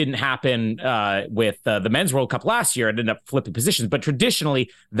obviously didn't happen with the men's World Cup last year. It ended up flipping positions, but traditionally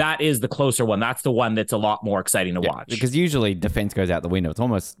that is the closer one. That's the one that's a lot more exciting to watch. Because usually defense goes out the window. It's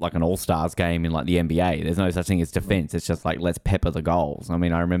almost like an all-stars game in like the NBA. There's no such thing as defense. It's just like, let's pepper the goals. I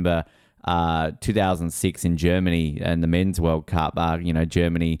mean, I remember 2006 in Germany and the men's World Cup,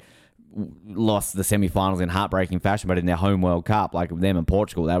 Germany lost the semifinals in heartbreaking fashion, but in their home World Cup, like them and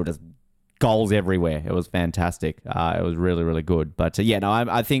Portugal, they were just goals everywhere. It was fantastic. It was really, really good. But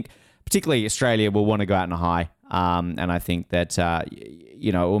I think particularly Australia will want to go out in a high. And I think that,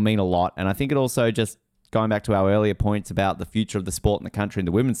 it will mean a lot. And I think it also just going back to our earlier points about the future of the sport in the country and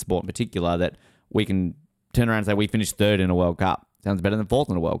the women's sport in particular, that we can turn around and say we finished third in a World Cup. Sounds better than fourth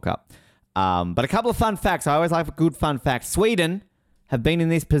in a World Cup. But a couple of fun facts. I always like a good fun fact. Sweden have been in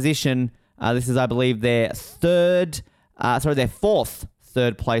this position. This is, I believe, their fourth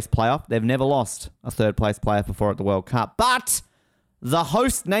third place playoff. They've never lost a third place playoff before at the World Cup. But the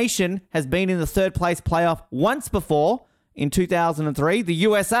host nation has been in the third place playoff once before in 2003, the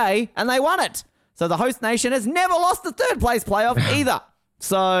USA, and they won it. So the host nation has never lost the third place playoff either.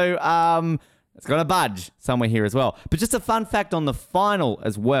 So it's got to budge somewhere here as well. But just a fun fact on the final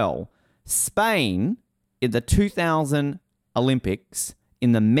as well. Spain in the 2000 Olympics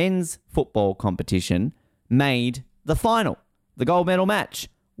in the men's football competition made the final, the gold medal match,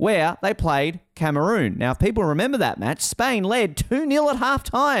 where they played Cameroon. Now, if people remember that match, Spain led 2-0 at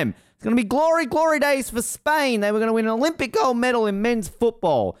halftime. It's going to be glory days for Spain. They were going to win an Olympic gold medal in men's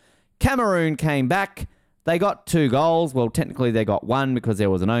football. Cameroon came back. They got 2 goals. Well, technically they got 1 because there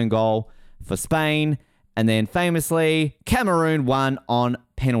was an own goal for Spain. And then famously, Cameroon won on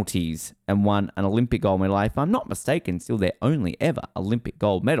penalties and won an Olympic gold medal. If I'm not mistaken, still their only ever Olympic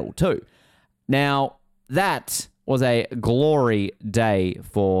gold medal too. Now, that was a glory day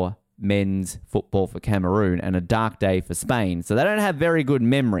for men's football for Cameroon and a dark day for Spain. So they don't have very good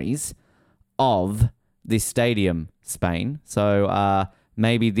memories of this stadium, Spain. So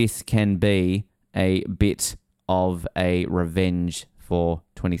maybe this can be a bit of a revenge for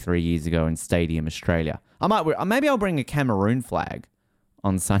 23 years ago in Stadium Australia. Maybe I'll bring a Cameroon flag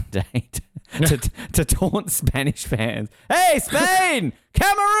on Sunday to taunt Spanish fans. Hey, Spain!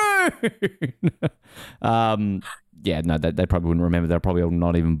 Cameroon! They probably wouldn't remember. They're probably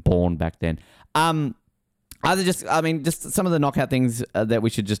not even born back then. Just some of the knockout things that we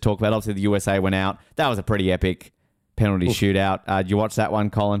should just talk about. Obviously, the USA went out. That was a pretty epic penalty shootout. Did you watch that one,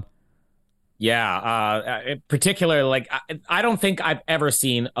 Colin? Yeah, in particular, like I don't think I've ever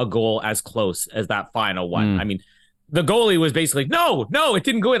seen a goal as close as that final one. I mean, the goalie was basically, no, it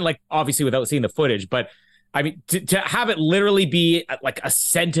didn't go in, like obviously without seeing the footage. But I mean, to have it literally be like a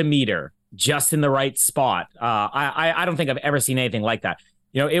centimeter just in the right spot, I don't think I've ever seen anything like that.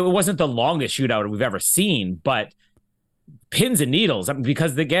 You know, it wasn't the longest shootout we've ever seen, but pins and needles. I mean,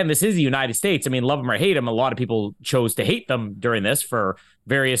 because again, this is the United States. I mean, love them or hate them. A lot of people chose to hate them during this for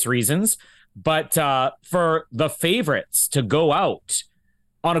various reasons. But for the favorites to go out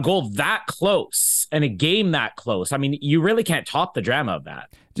on a goal that close and a game that close, I mean, you really can't top the drama of that.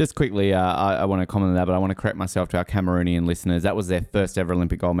 Just quickly, I want to comment on that, but I want to correct myself to our Cameroonian listeners. That was their first ever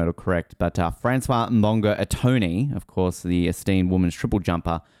Olympic gold medal, correct? But Francois Mbongo Etoni, of course, the esteemed women's triple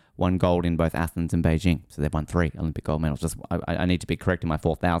jumper, won gold in both Athens and Beijing. So they've won 3 Olympic gold medals. Just I need to be correct in my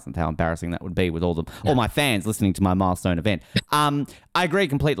 4,000th, how embarrassing that would be with all my fans listening to my milestone event. I agree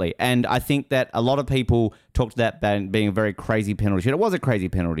completely. And I think that a lot of people talked about that being a very crazy penalty shootout. It was a crazy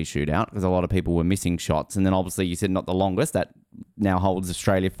penalty shootout because a lot of people were missing shots. And then obviously you said not the longest. That now holds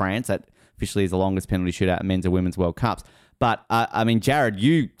Australia-France. That officially is the longest penalty shootout at men's and women's World Cups. But, I mean, Jarrod,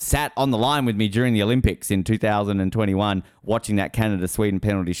 you sat on the line with me during the Olympics in 2021 watching that Canada-Sweden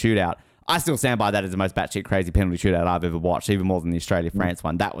penalty shootout. I still stand by that as the most batshit crazy penalty shootout I've ever watched, even more than the Australia-France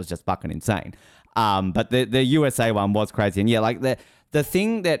one. That was just fucking insane. But the USA one was crazy. And, yeah, like the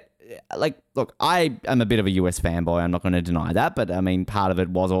thing that, like, look, I am a bit of a US fanboy. I'm not going to deny that. But, I mean, part of it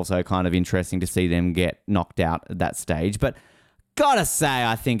was also kind of interesting to see them get knocked out at that stage. But gotta say,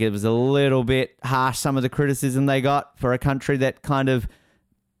 I think it was a little bit harsh, some of the criticism they got for a country that kind of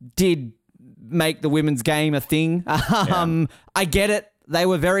did make the women's game a thing. I get it. They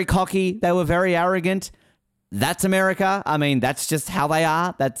were very cocky. They were very arrogant. That's America. I mean, that's just how they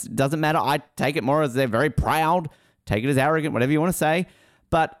are. That doesn't matter. I take it more as they're very proud. Take it as arrogant, whatever you want to say.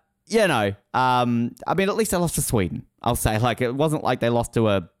 But, you know, I mean, at least they lost to Sweden. I'll say, like, it wasn't like they lost to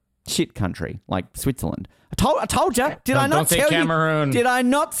a shit country like Switzerland. I told you. Did I not tell Cameroon. you? Did I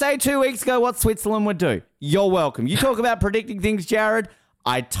not say 2 weeks ago what Switzerland would do? You're welcome. You talk about predicting things, Jarrod.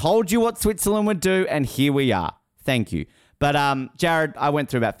 I told you what Switzerland would do, and here we are. Thank you. But, Jarrod, I went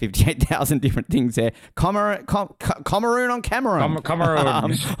through about 58,000 different things there. Cameroon on Cameroon.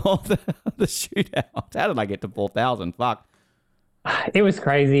 Cameroon. Or the shootout. How did I get to 4,000? Fuck. It was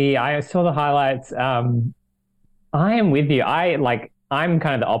crazy. I saw the highlights. I am with you. I'm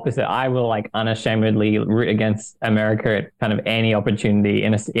kind of the opposite. I will like unashamedly root against America at kind of any opportunity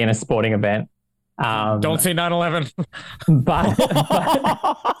in a sporting event. Don't say 9/11. But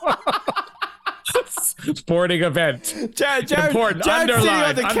sporting event. Important.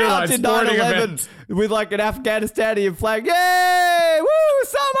 Underline. The couch in 9/11 with like an Afghanistanian flag. Yay! Woo!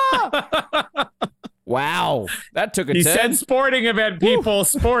 Summer! Wow, that took a turn. He said sporting event, people.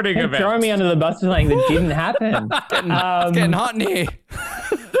 Sporting event. Throwing me under the bus for something that didn't happen. It's getting hot in here.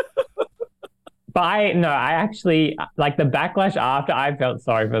 But I actually, like the backlash after, I felt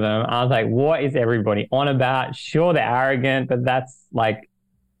sorry for them. I was like, what is everybody on about? Sure, they're arrogant, but I feel like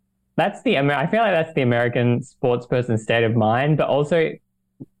that's the American sports person's state of mind. But also,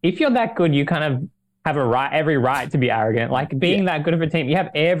 if you're that good, you kind of have every right to be arrogant. Like being that good of a team, you have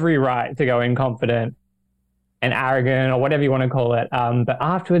every right to go in confident and arrogant or whatever you want to call it. But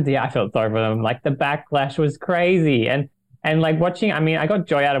afterwards, I felt sorry for them. Like the backlash was crazy. And like watching, I mean, I got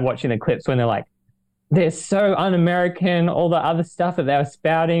joy out of watching the clips when they're like, they're so un-American, all the other stuff that they were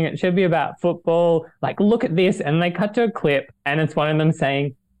spouting. It should be about football. Like, look at this. And they cut to a clip and it's one of them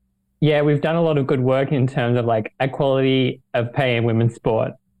saying, yeah, we've done a lot of good work in terms of like equality of pay in women's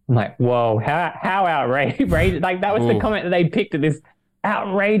sport. I'm like, whoa, how outrageous. Like that was the comment that they picked at this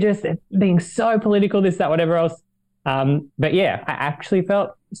outrageous, being so political, this, that, whatever else. But yeah, I actually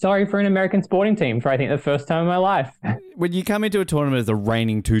felt sorry for an American sporting team for, I think, the first time in my life. When you come into a tournament as the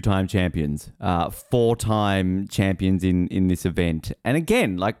reigning 2-time champions, 4-time champions in this event, and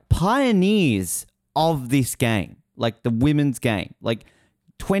again, like pioneers of this game, like the women's game, like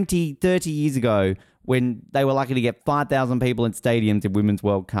 20, 30 years ago, when they were lucky to get 5,000 people in stadiums in Women's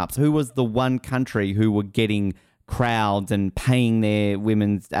World Cups, who was the one country who were getting crowds and paying their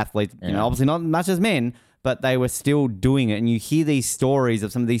women's athletes, you know, obviously not as much as men, but they were still doing it. And you hear these stories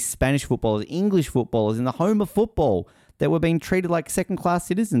of some of these Spanish footballers, English footballers in the home of football that were being treated like second-class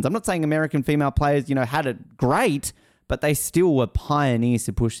citizens. I'm not saying American female players, you know, had it great, but they still were pioneers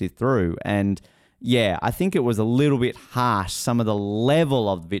to push this through. And yeah, I think it was a little bit harsh, some of the level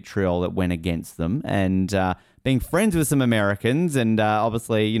of vitriol that went against them. And being friends with some Americans, and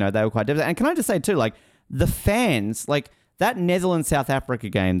obviously, you know, they were quite devastated. And can I just say too, like, the fans, like that Netherlands-South Africa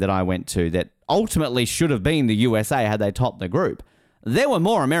game that I went to that ultimately should have been the USA had they topped the group, there were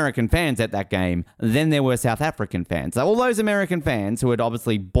more American fans at that game than there were South African fans. So all those American fans who had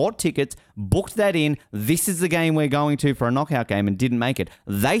obviously bought tickets, booked that in, this is the game we're going to for a knockout game, and didn't make it,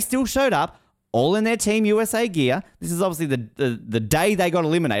 they still showed up, all in their Team USA gear. This is obviously the day they got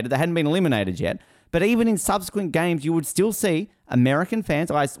eliminated. They hadn't been eliminated yet. But even in subsequent games, you would still see American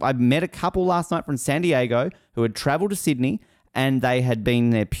fans. I met a couple last night from San Diego who had traveled to Sydney, and they had been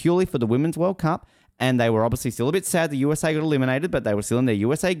there purely for the Women's World Cup. And they were obviously still a bit sad the USA got eliminated, but they were still in their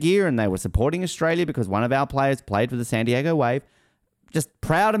USA gear, and they were supporting Australia because one of our players played for the San Diego Wave. Just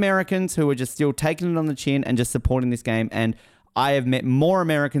proud Americans who were just still taking it on the chin and just supporting this game. And I have met more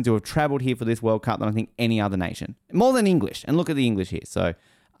Americans who have traveled here for this World Cup than I think any other nation. More than English. And look at the English here. So,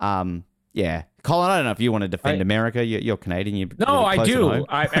 yeah. Colin, I don't know if you want to defend America. You're Canadian. No, I do.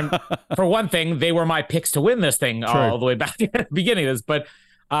 And for one thing, they were my picks to win this thing all the way back at the beginning of this. But,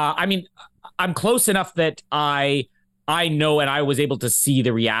 I mean, I'm close enough that I know and I was able to see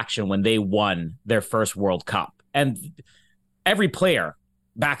the reaction when they won their first World Cup. And every player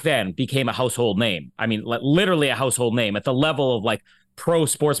back then became a household name. I mean, literally a household name at the level of like pro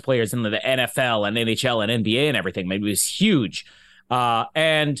sports players in the NFL and NHL and NBA and everything. Maybe it was huge.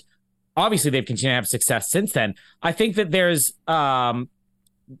 And obviously they've continued to have success since then. I think that there's a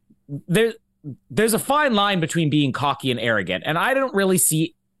fine line between being cocky and arrogant. And I don't really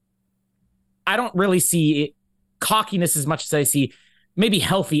see cockiness as much as I see maybe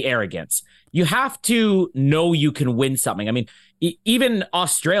healthy arrogance. You have to know you can win something. I mean, even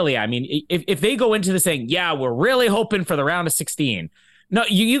Australia, I mean, if they go into this saying, yeah, we're really hoping for the round of 16. No,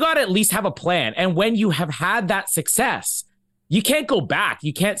 you got to at least have a plan. And when you have had that success, you can't go back.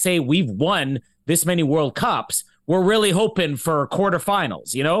 You can't say we've won this many World Cups. We're really hoping for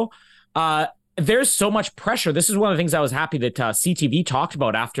quarterfinals, you know? There's so much pressure. This is one of the things I was happy that CTV talked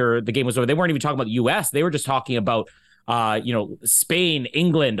about after the game was over. They weren't even talking about the US. They were just talking about, Spain,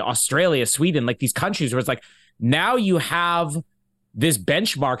 England, Australia, Sweden, like these countries where it's like, now you have this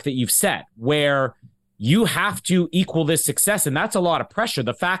benchmark that you've set where you have to equal this success. And that's a lot of pressure.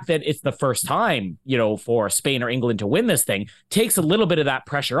 The fact that it's the first time, for Spain or England to win this thing takes a little bit of that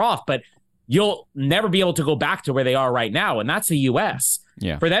pressure off, but you'll never be able to go back to where they are right now. And that's the US.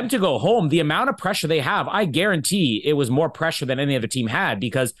 Yeah. For them to go home, the amount of pressure they have, I guarantee it was more pressure than any other team had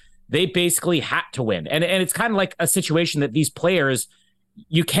because they basically had to win. And it's kind of like a situation that these players,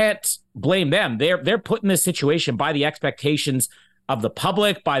 you can't blame them. They're put in this situation by the expectations of the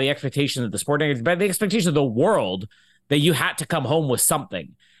public, by the expectations of the sporting, by the expectations of the world that you had to come home with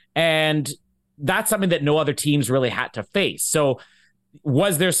something. And that's something that no other teams really had to face. So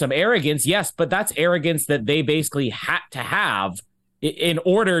was there some arrogance? Yes, but that's arrogance that they basically had to have in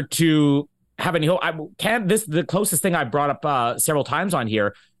order to have any hope. The closest thing I brought up several times on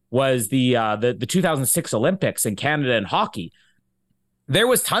here was the 2006 Olympics in Canada and hockey. There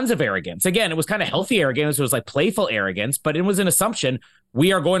was tons of arrogance. Again, it was kind of healthy arrogance. It was like playful arrogance, but it was an assumption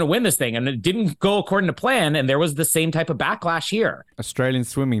we are going to win this thing. And it didn't go according to plan. And there was the same type of backlash here. Australian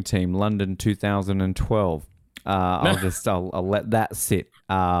swimming team, London 2012. I'll let that sit.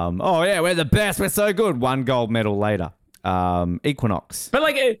 We're the best. We're so good. 1 gold medal later. Equinox. But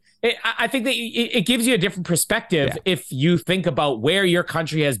I think that it gives you a different perspective if you think about where your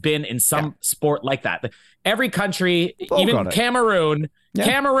country has been in some sport like that. Every country, even Cameroon,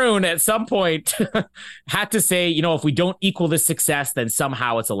 Cameroon at some point had to say, if we don't equal this success, then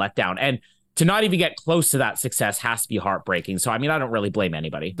somehow it's a letdown. And to not even get close to that success has to be heartbreaking. So, I don't really blame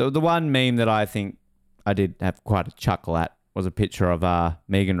anybody. The one meme that I think I did have quite a chuckle at was a picture of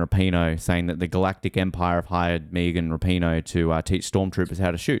Megan Rapinoe saying that the Galactic Empire have hired Megan Rapinoe to teach stormtroopers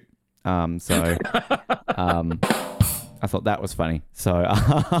how to shoot. I thought that was funny. So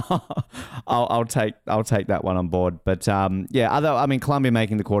I'll take that one on board. But Colombia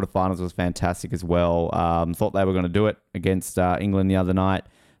making the quarterfinals was fantastic as well. Thought they were going to do it against England the other night.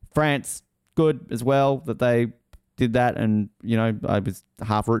 France, good as well that they did that, and I was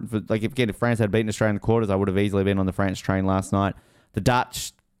half rooting for if France had beaten Australia in the quarters, I would have easily been on the France train last night. The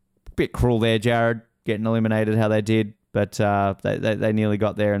Dutch, a bit cruel there, Jarrod, getting eliminated how they did, but they nearly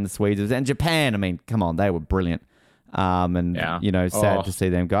got there, and the Swedes and Japan. Come on, they were brilliant, sad to see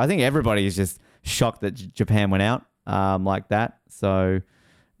them go. I think everybody is just shocked that Japan went out like that. So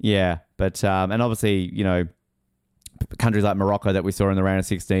yeah, but and obviously countries like Morocco that we saw in the round of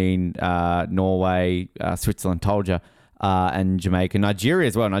 16, Norway, Switzerland, told you, and Jamaica, Nigeria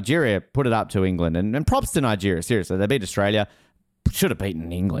as well. Nigeria put it up to England, and props to Nigeria. Seriously, they beat Australia. Should have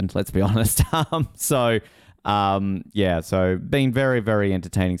beaten England, let's be honest. So been very, very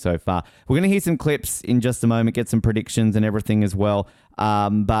entertaining so far. We're going to hear some clips in just a moment, get some predictions and everything as well.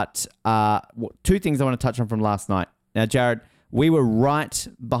 But 2 things I want to touch on from last night. Now, Jarrod, we were right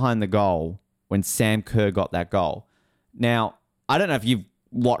behind the goal when Sam Kerr got that goal. Now, I don't know if you've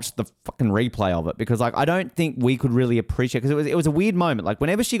watched the fucking replay of it, because I don't think we could really appreciate, because it was a weird moment. Like,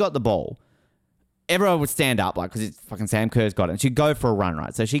 whenever she got the ball, everyone would stand up, because it's fucking Sam Kerr's got it, and she'd go for a run,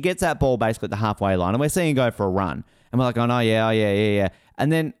 right? So she gets that ball basically at the halfway line, and we're seeing her go for a run, and we're like, oh yeah.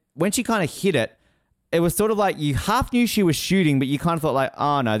 And then when she kind of hit it, it was sort of like you half knew she was shooting, but you kind of thought like,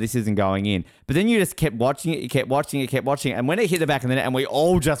 oh no, this isn't going in. But then you just kept watching it, and when it hit the back of the net, and we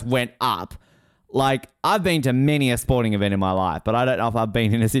all just went up. Like, I've been to many a sporting event in my life, but I don't know if I've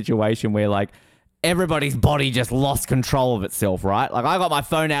been in a situation where, everybody's body just lost control of itself, right? Like, I got my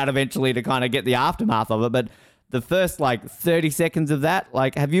phone out eventually to kind of get the aftermath of it, but the first, 30 seconds of that,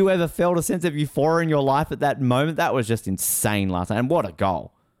 have you ever felt a sense of euphoria in your life at that moment? That was just insane last night, and what a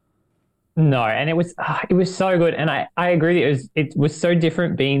goal. No, and it was so good, and I agree that it was so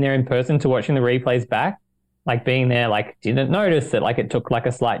different being there in person to watching the replays back. Being there, didn't notice that, it took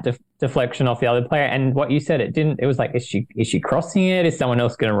a slight deflection off the other player. And what you said, it was is she crossing it? Is someone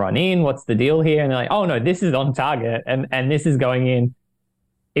else going to run in? What's the deal here? And they're like, oh no, this is on target and this is going in.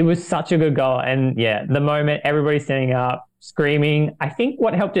 It was such a good goal. And yeah, the moment everybody's standing up, screaming. I think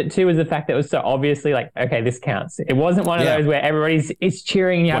what helped it too was the fact that it was so obviously okay, this counts. It wasn't one of those where everybody's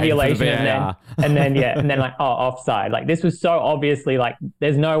cheering and you have elation and then offside. This was so obviously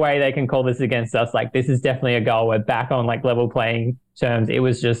there's no way they can call this against us. This is definitely a goal. We're back on level playing terms. It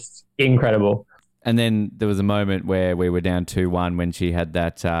was just incredible. And then there was a moment where we were down 2-1 when she had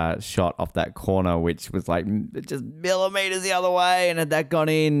that shot off that corner, which was just millimeters the other way. And had that gone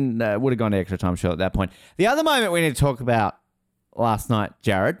in, would have gone to extra time shot at that point. The other moment we need to talk about last night,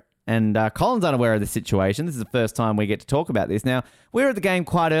 Jarrod, and Colin's unaware of the situation. This is the first time we get to talk about this. Now, we're at the game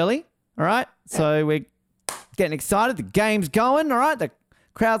quite early, all right? So we're getting excited. The game's going, all right? The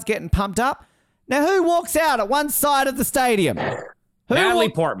crowd's getting pumped up. Now, who walks out at one side of the stadium? Natalie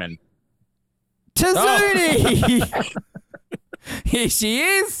Portman. Tazuni! Here she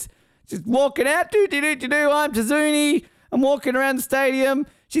is. She's walking out. Do-do-do-do-do. I'm Tazuni. I'm walking around the stadium.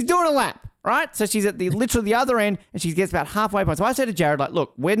 She's doing a lap, right? So she's at literally the other end, and she gets about halfway point. So I said to Jarrod, like,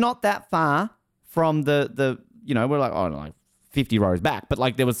 look, we're not that far from the we're like 50 rows back, but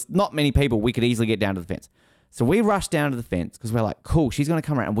like there was not many people. We could easily get down to the fence. So we rushed down to the fence because we're like, cool, she's going to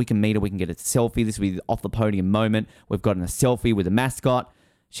come around and we can meet her. We can get a selfie. This will be the off the podium moment. We've gotten a selfie with the mascot.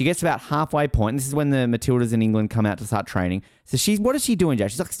 She gets about halfway point. This is when the Matildas in England come out to start training. So what is she doing, Jack?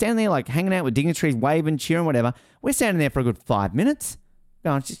 She's like standing there, like hanging out with dignitaries, waving, cheering, whatever. We're standing there for a good 5 minutes.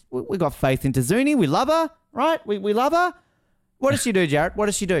 Going, we got faith in Tazuni. We love her, right? We love her. What does she do, Jarrod? What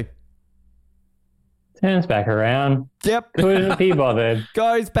does she do? Turns back around. Yep. Couldn't be bothered.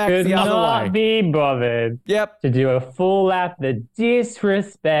 Goes back Could the other way. not be bothered. Yep. To do a full lap. The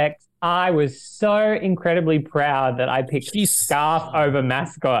disrespect. I was so incredibly proud that I picked scarf over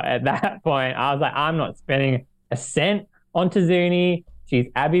mascot at that point. I was like, I'm not spending a cent on Tazuni. She's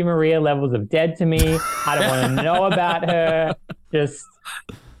Abby Maria levels of dead to me. I don't want to know about her. Just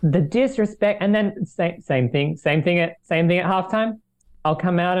the disrespect. And then same thing at halftime. I'll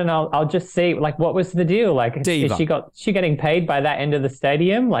come out and I'll just see, like, what was the deal? Like, is she getting paid by that end of the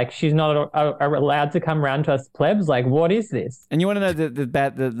stadium? Like, she's not allowed to come around to us plebs? Like, what is this? And you want to know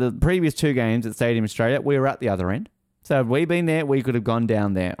the previous two games at Stadium Australia, we were at the other end. So had we been there, we could have gone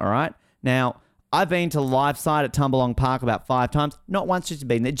down there, all right? Now, I've been to live side at Tumbalong Park about 5 times. Not once she's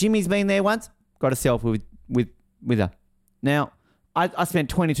been there. Jimmy's been there once. Got a selfie with her. Now, I spent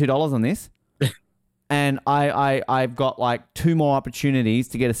 $22 on this. And I've got like 2 more opportunities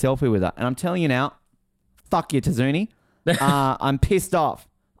to get a selfie with her. And I'm telling you now, fuck you, Tazuni. I'm pissed off.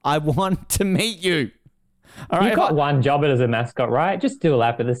 I want to meet you. All right, You've got one job as a mascot, right? Just do a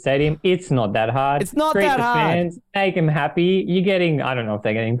lap at the stadium. It's not that hard. It's not Treat that the hard. Fans, make them happy. You're getting, I don't know if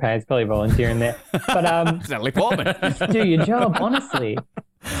they're getting paid. It's probably volunteering there. But It's Natalie Portman. just do your job, honestly.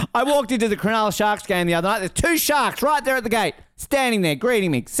 I walked into the Cronulla Sharks game the other night. There's 2 sharks right there at the gate, standing there, greeting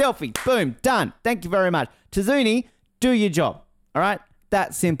me. Selfie, boom, done. Thank you very much. Tazuni, do your job. All right?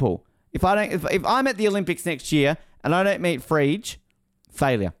 That's simple. If I'm at the Olympics next year and I don't meet Frege,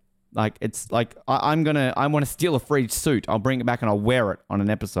 failure. Like, it's like I want to steal a Frege suit. I'll bring it back and I'll wear it on an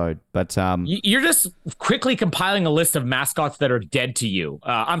episode. But you're just quickly compiling a list of mascots that are dead to you.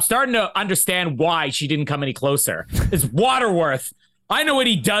 I'm starting to understand why she didn't come any closer. It's Waterworth. I know what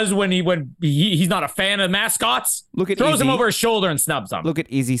he does when he's not a fan of mascots. Throws him over his shoulder and snubs him. Look at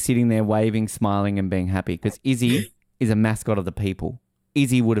Izzy sitting there waving, smiling, and being happy because Izzy is a mascot of the people.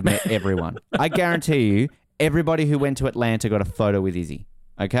 Izzy would have met everyone. I guarantee you, everybody who went to Atlanta got a photo with Izzy.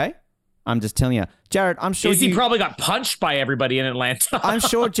 Okay? I'm just telling you. Jarrod, I'm sure Izzy probably got punched by everybody in Atlanta. I'm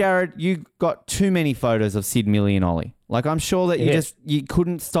sure, Jarrod, you got too many photos of Sid, Millie, and Ollie. Like, I'm sure that you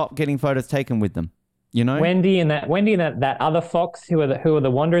couldn't stop getting photos taken with them. You know, Wendy and that other fox who are the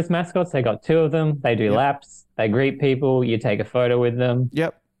Wanderers mascots. They got 2 of them. They do laps. They greet people. You take a photo with them.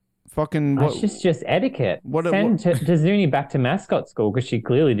 Yep. Fucking. It's just etiquette. Send Tazuni back to mascot school because she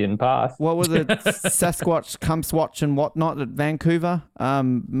clearly didn't pass. What was it? Sasquatch, Cumswatch, and whatnot at Vancouver.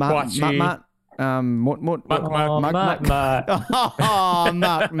 Muck.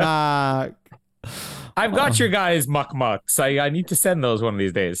 I've got your guys' mucks. I need to send those one of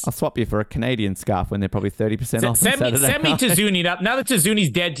these days. I'll swap you for a Canadian scarf when they're probably 30% off. Send me Tazuni. Now that Tazuni's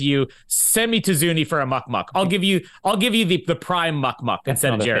dead to you, send me Tazuni for a muck. I'll give you the prime muck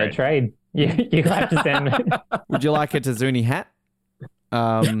instead of Jarrod. Fair trade. You have to send me. Would you like a Tazuni hat?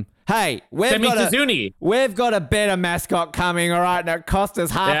 Hey, we've got a better mascot coming, all right? And it cost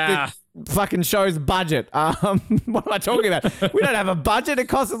us half the fucking show's budget. What am I talking about? We don't have a budget. It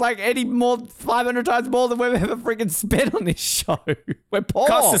costs us like 500 times more than we've ever freaking spent on this show. We're poor. It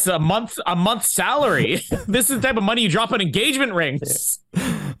costs us a month's salary. This is the type of money you drop on engagement rings.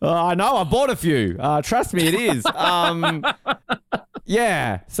 I know. I bought a few. Trust me, it is.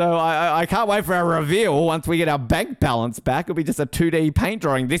 Yeah, so I can't wait for our reveal once we get our bank balance back. It'll be just a 2D paint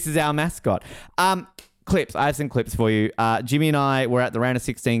drawing. This is our mascot. Clips. I have some clips for you. Jimmy and I were at the round of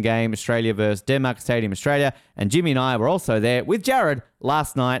 16 game, Australia versus Denmark, Stadium Australia. And Jimmy and I were also there with Jarrod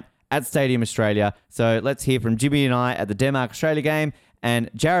last night at Stadium Australia. So let's hear from Jimmy and I at the Denmark-Australia game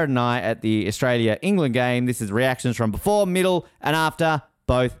and Jarrod and I at the Australia-England game. This is reactions from before, middle, and after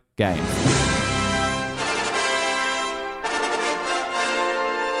both games.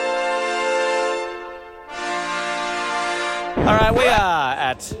 All right, we are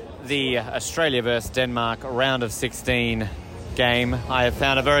at the Australia versus Denmark round of 16 game. I have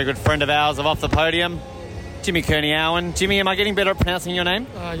found a very good friend of ours of Off the Podium, Jimmy Kearney-Owen. Jimmy, am I getting better at pronouncing your name?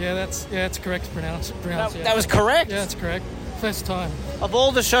 It's correct to pronounce. That was correct? Yeah, it's correct. First time. Of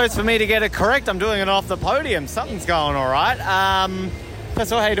all the shows for me to get it correct, I'm doing it Off the Podium. Something's going all right.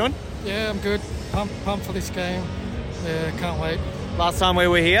 First of all, how you doing? Yeah, I'm good. Pumped for this game. Yeah, can't wait. Last time we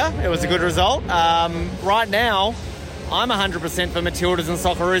were here, it was a good result. Right now, I'm 100% for Matildas and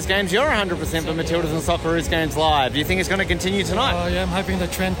Socceroos games. You're 100% for Matildas and Socceroos games live. Do you think it's going to continue tonight? Yeah, I'm hoping the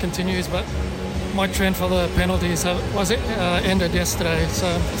trend continues, but my trend for the penalties ended yesterday,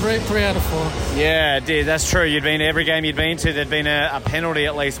 so three out of 4. Yeah, it did. That's true. You'd been every game you'd been to, there'd been a penalty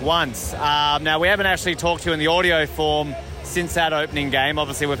at least once. Now, we haven't actually talked to you in the audio form since that opening game.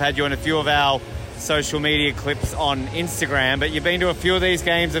 Obviously, we've had you in a few of our social media clips on Instagram, but you've been to a few of these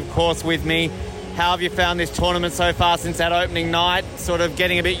games, of course, with me. How have you found this tournament so far since that opening night? Sort of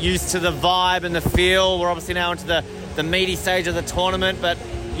getting a bit used to the vibe and the feel. We're obviously now into the meaty stage of the tournament, but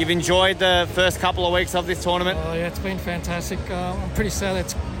you've enjoyed the first couple of weeks of this tournament? Oh, yeah, it's been fantastic. I'm pretty sad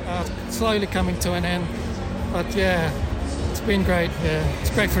it's slowly coming to an end, but yeah, it's been great. Yeah, it's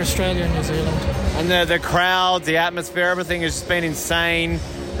great for Australia and New Zealand. And the crowds, the atmosphere, everything has just been insane.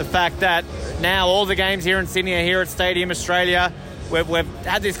 The fact that now all the games here in Sydney are here at Stadium Australia. We've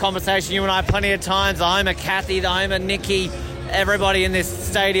had this conversation, you and I, plenty of times. The home of Kathy, the home of Nikki, everybody in this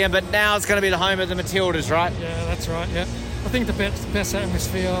stadium. But now it's going to be the home of the Matildas, right? Yeah, that's right, yeah. I think the best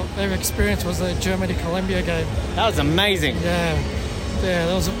atmosphere they've experienced was the Germany-Colombia game. That was amazing. Yeah,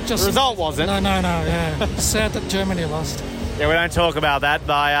 that was just... The result wasn't? No, yeah. Sad that Germany lost. Yeah, we don't talk about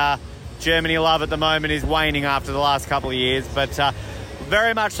that. Germany love at the moment is waning after the last couple of years. But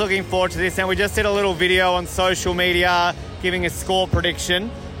very much looking forward to this. And we just did a little video on social media giving a score prediction,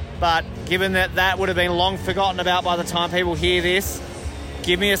 but given that would have been long forgotten about by the time people hear this,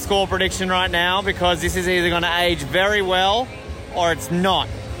 give me a score prediction right now, because this is either going to age very well or it's not.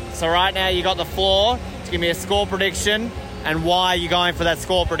 So right now you got the floor to give me a score prediction and why you're going for that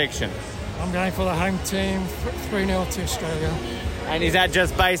score prediction. I'm going for the home team, 3-0 to Australia. And is that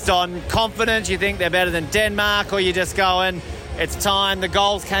just based on confidence? You think they're better than Denmark, or you're just going, it's time, the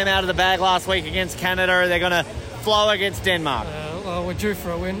goals came out of the bag last week against Canada, they're going to flow against Denmark? We're due for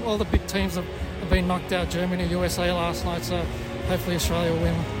a win. All the big teams have been knocked out. Germany, USA last night, so hopefully Australia will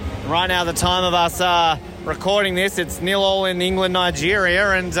win. Right now, the time of us recording this, it's 0-0 in England,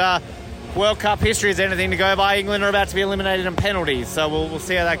 Nigeria, and World Cup history is anything to go by. England are about to be eliminated in penalties, so we'll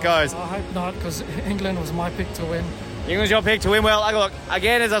see how that goes. I hope not, because England was my pick to win. England's your pick to win. Well, look,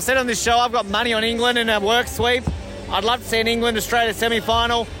 again, as I've said on this show, I've got money on England in a work sweep. I'd love to see an England-Australia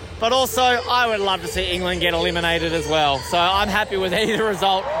semi-final. But also, I would love to see England get eliminated as well. So I'm happy with either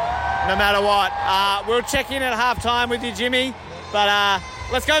result, no matter what. We'll check in at half-time with you, Jimmy. But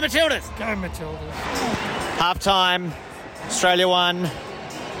let's go Matildas. Go Matildas. Half-time, Australia 1,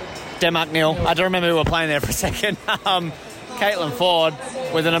 Denmark 0. I don't remember who were playing there for a second. Caitlin Ford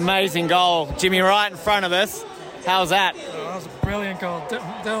with an amazing goal. Jimmy right in front of us. How's that? That was a brilliant goal.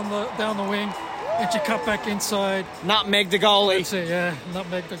 Down the wing. And she cut back inside. Nutmeg the goalie. That's it, yeah.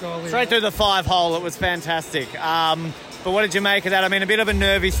 Nutmeg the goalie. Straight through the 5-hole. It was fantastic. But what did you make of that? I mean, a bit of a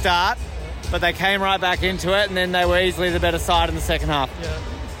nervy start, but they came right back into it, and then they were easily the better side in the second half. Yeah.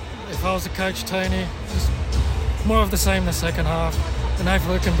 If I was the coach, Tony, just more of the same in the second half, and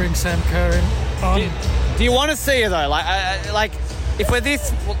hopefully we can bring Sam Kerr in on. Do you want to see it, though? Like if we're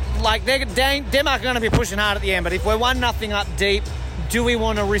this... Like, Denmark are going to be pushing hard at the end, but if we're 1-0 up deep, do we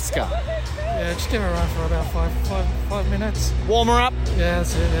want to risk her? Yeah, just give her a run for about five minutes. Warm her up? Yeah,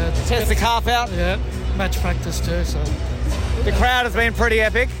 that's it, yeah. Test the calf out? Yeah, match practice too, so. The crowd has been pretty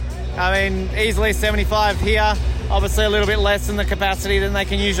epic. I mean, easily 75 here. Obviously a little bit less than the capacity than they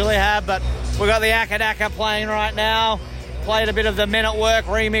can usually have, but we've got the Akadaka playing right now. Played a bit of the Men at Work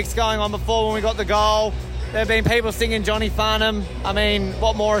remix going on before when we got the goal. There have been people singing Johnny Farnham. I mean,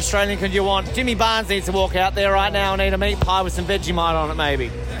 what more Australian could you want? Jimmy Barnes needs to walk out there right now and eat a meat pie with some Vegemite on it,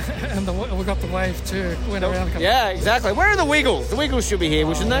 maybe. And we got the wave too. Went around yeah, exactly. Where are the Wiggles? The Wiggles should be here,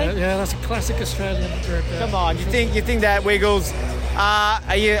 shouldn't they? Yeah, that's a classic Australian group. Yeah. Come on, you think that Wiggles?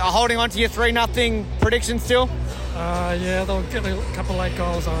 Are you holding on to your 3-0 prediction still? Yeah, they'll get a couple late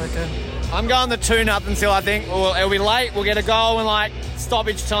goals, I reckon. I'm going the 2-0 still. I think it'll be late. We'll get a goal in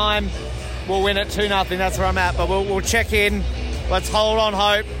stoppage time. We'll win it 2-0. That's where I'm at. But we'll check in. Let's hold on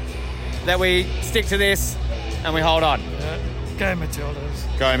hope that we stick to this and we hold on. Yeah. Go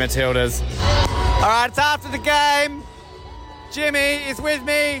Matildas. Go Matildas. All right, it's after the game. Jimmy is with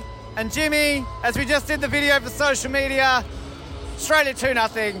me. And Jimmy, as we just did the video for social media, Australia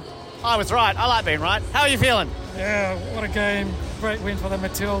 2-0. I was right. I like being right. How are you feeling? Yeah, what a game. Great win for the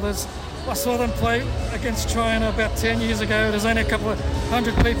Matildas. I saw them play against China about 10 years ago. There's only a couple of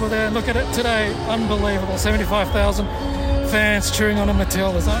hundred people there. Look at it today. Unbelievable. 75,000 fans cheering on the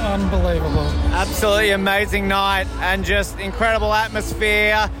Matildas. Unbelievable. Absolutely amazing night and just incredible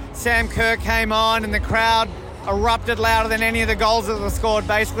atmosphere. Sam Kerr came on and the crowd erupted louder than any of the goals that were scored.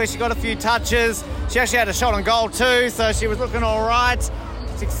 Basically, she got a few touches. She actually had a shot on goal too, so she was looking all right.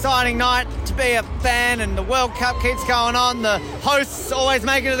 It's an exciting night to be a fan, and the World Cup keeps going on. The hosts always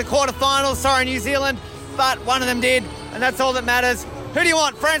make it to the quarterfinals. Sorry, New Zealand, but one of them did, and that's all that matters. Who do you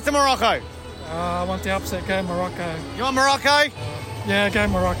want, France or Morocco? I want the upset. Go Morocco. You want Morocco? Yeah, go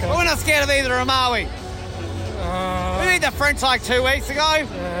Morocco. Well, we're not scared of either, are we? We beat the French like 2 weeks ago.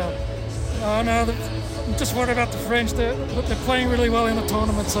 Yeah. Oh, no, I'm just worried about the French. They're playing really well in the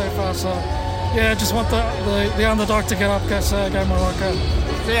tournament so far, so yeah, just want the underdog to get up, go Morocco.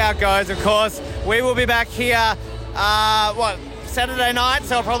 See how it goes, of course. We will be back here, Saturday night,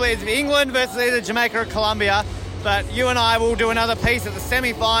 so probably it's England versus either Jamaica or Colombia, but you and I will do another piece at the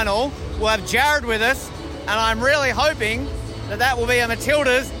semi-final. We'll have Jarrod with us, and I'm really hoping that will be a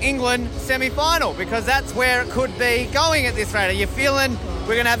Matildas England semi-final, because that's where it could be going at this rate. Are you feeling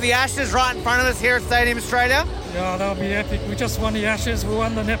we're going to have the Ashes right in front of us here at Stadium Australia? Yeah, that'll be epic. We just won the Ashes. We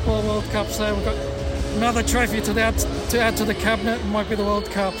won the Netball World Cup, so we've got another trophy to add to the cabinet. It might be the World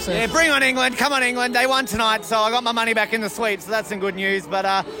Cup. So. Yeah, bring on England. Come on, England. They won tonight, so I got my money back in the sweep, so that's some good news. But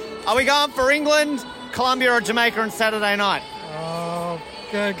are we going for England, Colombia or Jamaica on Saturday night?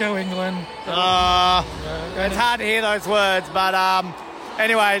 Go England. It's hard to hear those words, but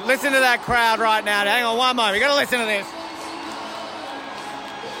anyway, listen to that crowd right now. Hang on one moment. We've got to listen to this.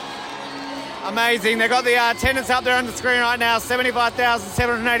 Amazing. They've got the attendance up there on the screen right now,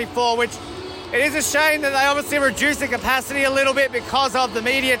 75,784, which it is a shame that they obviously reduced the capacity a little bit because of the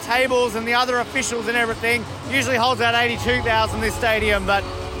media tables and the other officials and everything. Usually holds out 82,000 this stadium, but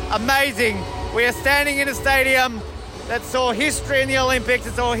amazing. We are standing in a stadium that saw history in the Olympics.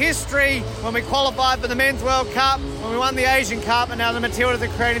 It saw history when we qualified for the Men's World Cup, when we won the Asian Cup, and now the Matildas are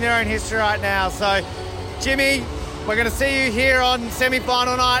creating their own history right now. So, Jimmy, we're going to see you here on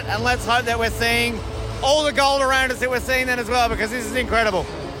semi-final night, and let's hope that we're seeing all the gold around us that we're seeing then as well, because this is incredible.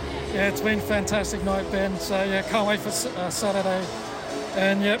 Yeah, it's been a fantastic night, Ben. So, yeah, can't wait for Saturday.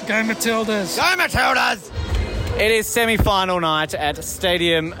 And, yeah, go Matildas. Go Matildas! It is semi-final night at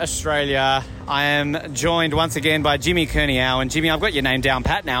Stadium Australia. I am joined once again by Jimmy Kearney-Owen. Jimmy, I've got your name down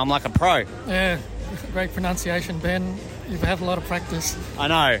pat now. I'm like a pro. Yeah, great pronunciation, Ben. You've had a lot of practice. I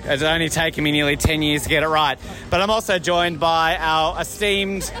know. It's only taken me nearly 10 years to get it right. But I'm also joined by our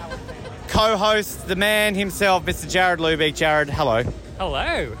esteemed co-host, the man himself, Mr. Jarrod Lubick. Jarrod, hello.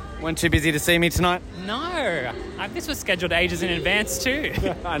 Hello. Weren't too busy to see me tonight? No. This was scheduled ages in advance too.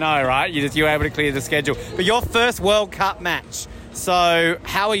 I know, right? You were able to clear the schedule. But your first World Cup match. So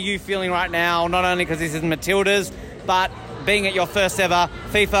how are you feeling right now? Not only because this is Matildas, but being at your first ever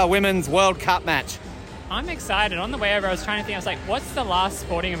FIFA Women's World Cup match. I'm excited. On the way over, I was trying to think, I was like, what's the last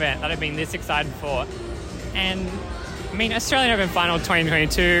sporting event that I've been this excited for? And, Australian Open Final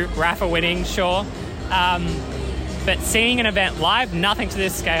 2022, Rafa winning, sure. But seeing an event live, nothing to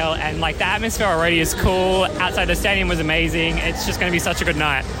this scale, and the atmosphere already is cool. Outside the stadium was amazing. It's just going to be such a good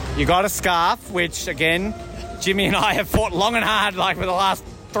night. You got a scarf, which again, Jimmy and I have fought long and hard for the last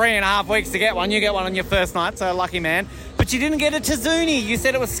 3.5 weeks to get one. You get one on your first night, so lucky man. But you didn't get a Tazuni. You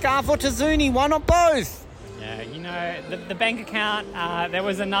said it was scarf or Tazuni. Why not both? Yeah, the bank account, there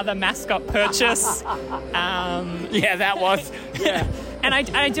was another mascot purchase. Yeah, that was. Yeah. And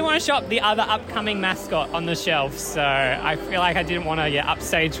I do want to shop the other upcoming mascot on the shelf, so I feel like I didn't want to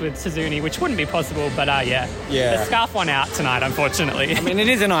upstage with Tazuni, which wouldn't be possible, but yeah. The scarf won out tonight, unfortunately. It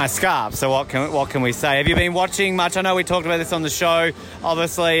is a nice scarf, so what can we say? Have you been watching much? I know we talked about this on the show,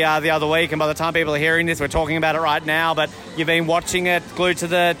 obviously, the other week, and by the time people are hearing this, we're talking about it right now, but you've been watching it glued to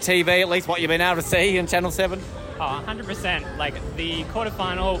the TV, at least what you've been able to see on Channel 7? Oh, 100%. The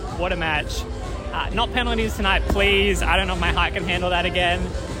quarterfinal, what a match. Not penalties tonight, please. I don't know if my height can handle that again.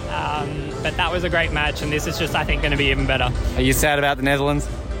 But that was a great match, and this is just, I think, going to be even better. Are you sad about the Netherlands?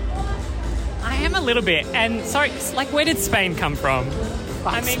 I am a little bit. And, sorry, where did Spain come from?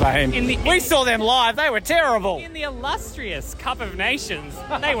 Spain. We saw them live. They were terrible. In the illustrious Cup of Nations,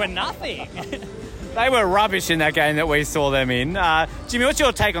 they were nothing. They were rubbish in that game that we saw them in. Jimmy, what's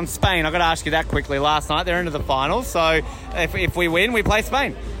your take on Spain? I've got to ask you that quickly. Last night, they're into the finals, so if we win, we play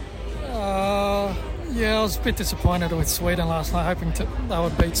Spain. Yeah, I was a bit disappointed with Sweden last night, hoping they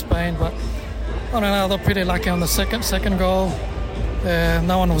would beat Spain, but I don't know, they're pretty lucky on the second goal.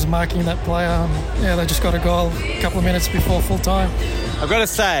 No one was marking that player. They just got a goal a couple of minutes before full time. I've got to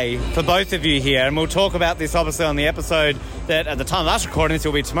say, for both of you here, and we'll talk about this obviously on the episode that at the time of us recording this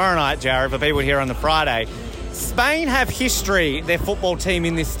will be tomorrow night, Jarrod, for people here on the Friday. Spain have history, their football team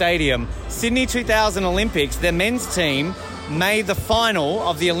in this stadium. Sydney 2000 Olympics, their men's team made the final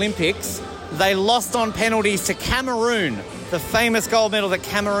of the Olympics. They lost on penalties to Cameroon, the famous gold medal that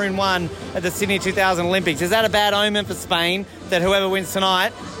Cameroon won at the Sydney 2000 Olympics. Is that a bad omen for Spain, that whoever wins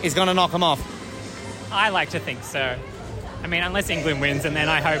tonight is going to knock them off? I like to think so. I mean, unless England wins, and then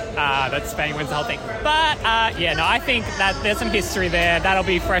I hope that Spain wins the whole thing. But, I think that there's some history there. That'll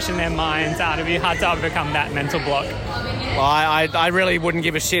be fresh in their minds. It'll be hard to overcome that mental block. Well, I really wouldn't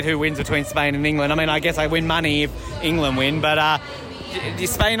give a shit who wins between Spain and England. I mean, I guess I win money if England win, but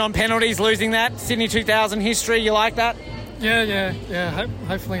Spain on penalties, losing that. Sydney 2000 history, you like that? Yeah.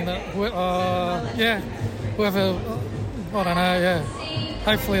 Hopefully that. Whoever, I don't know, yeah.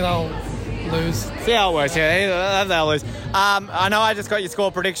 Hopefully they'll lose. See how it works, yeah. They'll lose. I know I just got your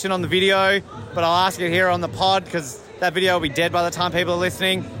score prediction on the video, but I'll ask it here on the pod because that video will be dead by the time people are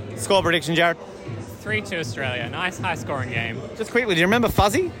listening. Score prediction, Jarrod? 3-2 Australia. Nice high-scoring game. Just quickly, do you remember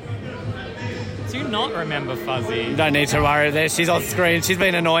Fuzzy? Do you not remember Fuzzy? You don't need to worry there. She's on screen. She's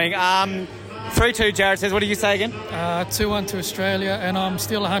been annoying. 3-2, Jarrod says. What do you say again? 2-1 to Australia, and I'm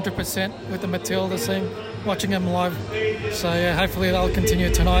still 100% with the Matildas team, watching them live. So, yeah, hopefully they'll continue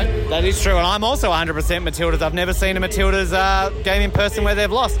tonight. That is true, and I'm also 100% Matildas. I've never seen a Matildas game in person where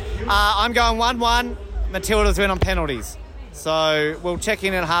they've lost. I'm going 1-1. Matildas win on penalties. So we'll check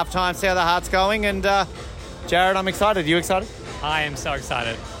in at halftime, see how the heart's going, and Jarrod, I'm excited. You excited? I am so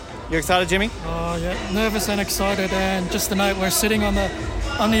excited. You excited, Jimmy? Oh, yeah, nervous and excited, and just to note, we're sitting on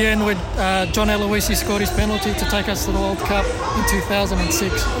the end with John Eloise scored his penalty to take us to the World Cup in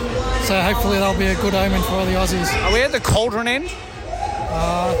 2006. So hopefully that'll be a good omen for all the Aussies. Are we at the cauldron end?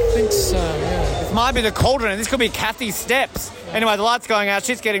 I think so, yeah. This might be the cauldron end. This could be Kathy's steps. Anyway, the light's going out.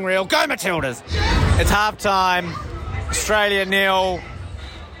 Shit's getting real. Go Matildas! It's halftime. Australia 0.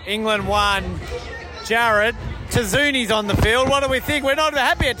 England 1. Jarrod, Tazuni's on the field. What do we think? We're not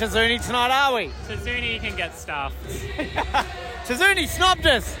happy at Tazuni tonight, are we? Tazuni can get stuffed. Tazuni snobbed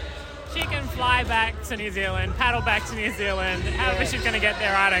us. She can fly back to New Zealand, paddle back to New Zealand. However she's going to get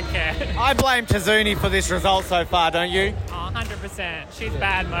there, I don't care. I blame Tazuni for this result so far, don't you? Oh, 100%. She's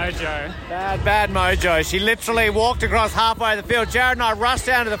bad mojo. Bad mojo. She literally walked across halfway of the field. Jarrod and I rushed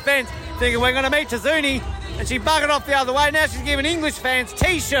down to the fence thinking we're going to meet Tazuni, and she buggered off the other way. Now she's giving English fans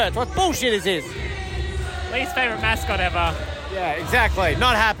T-shirts. What bullshit is this? Least favourite mascot ever. Yeah, exactly.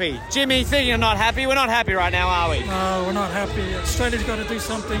 Not happy. Jimmy, thinking you're not happy. We're not happy right now, are we? No, we're not happy. Australia's got to do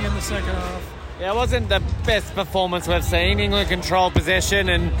something in the second half. Yeah, it wasn't the best performance we've seen. England controlled possession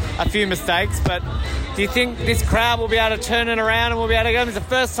and a few mistakes, but do you think this crowd will be able to turn it around and we'll be able to go? It's the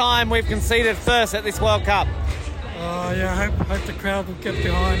first time we've conceded first at this World Cup. Oh, yeah, I hope the crowd will get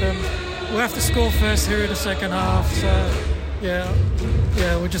behind them. We'll have to score first here in the second half, so... Yeah,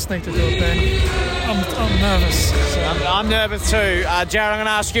 we just need to do it, Ben. I'm nervous. So. I'm nervous too. Jarrod, I'm going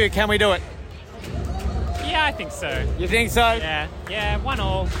to ask you, can we do it? Yeah, I think so. You think so? Yeah,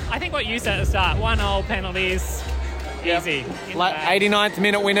 1-1. I think what you said at the start, 1-1, penalties, easy. 89th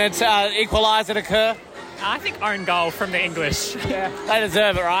minute winner, equaliser occur. I think own goal from the English. Yeah, they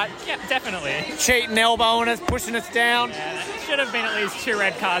deserve it, right? Yeah, definitely. Cheating, elbowing us, pushing us down. Yeah, should have been at least 2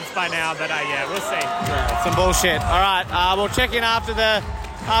 red cards by now, but we'll see. Yeah, some bullshit. All right, we'll check in after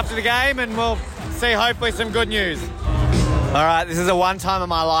the game and we'll see hopefully some good news. All right, this is the one time in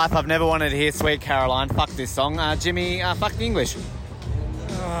my life I've never wanted to hear Sweet Caroline. Fuck this song. Jimmy, fuck the English. Oh,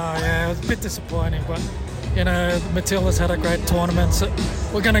 yeah, it was a bit disappointing, but... You know, Matilda's had a great tournament, so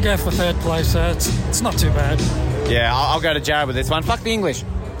we're going to go for third place, so it's not too bad. Yeah, I'll go to Jarrod with this one. Fuck the English.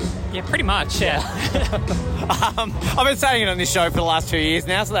 Yeah, pretty much, yeah. I've been saying it on this show for the last 2 years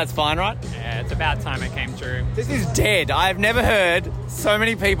now, so that's fine, right? Yeah, it's about time it came true. This is dead. I've never heard so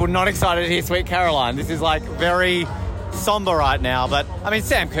many people not excited to hear Sweet Caroline. This is like very somber right now, but I mean,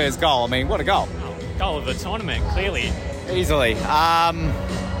 Sam Kerr's goal, I mean, what a goal. Goal of the tournament, clearly. Easily.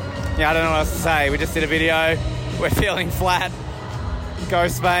 Yeah, I don't know what else to say. We just did a video. We're feeling flat. Go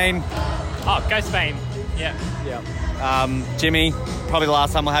Spain. Oh, go Spain. Yeah. Jimmy, probably the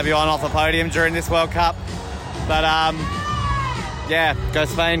last time we'll have you on off the podium during this World Cup. But, yeah, go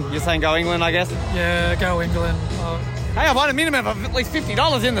Spain. You're saying go England, I guess? Yeah, go England. Hey, I've won a minimum of at least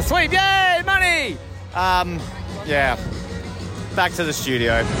 $50 in the sweep. Yay, money! Yeah. Back to the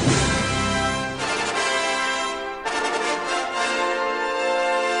studio.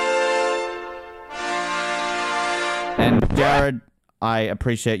 And Jarrod, I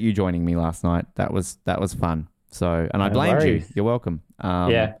appreciate you joining me last night. That was fun. So, and I blamed you. You're welcome.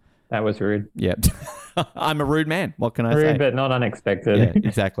 Yeah, that was rude. Yep. I'm a rude man. What can I say? Rude, but not unexpected. Yeah,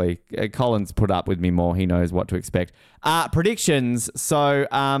 exactly. Colin's put up with me more. He knows what to expect. Predictions. So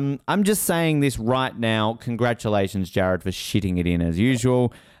I'm just saying this right now. Congratulations, Jarrod, for shitting it in as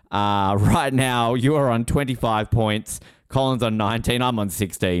usual. Right now, you are on 25 points. Colin's on 19. I'm on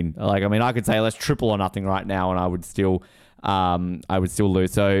 16. I could say let's triple or nothing right now, and I would still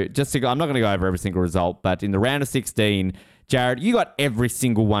lose. So I'm not going to go over every single result, but in the round of 16, Jarrod, you got every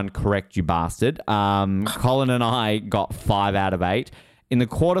single one correct, you bastard. Colin and I got 5 out of 8. In the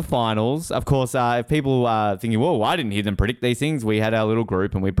quarterfinals, of course, if people are thinking, whoa, I didn't hear them predict these things, we had our little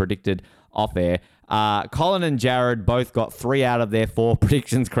group and we predicted off air. Colin and Jarrod both got 3 out of their 4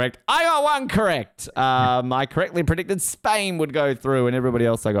 predictions correct. I got 1 correct. I correctly predicted Spain would go through, and everybody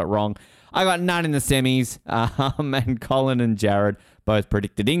else I got wrong. I got none in the semis, and Colin and Jarrod both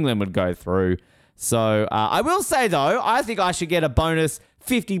predicted England would go through. So I will say, though, I think I should get a bonus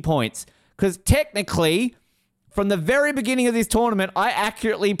 50 points because technically, from the very beginning of this tournament, I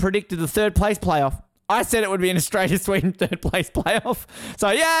accurately predicted the third place playoff. I said it would be an Australia-Sweden third place playoff. So,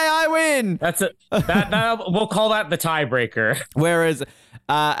 yay, I win. That's it. We'll call that the tiebreaker. Whereas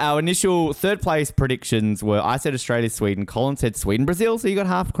our initial third place predictions were, I said Australia-Sweden, Colin said Sweden-Brazil, so you got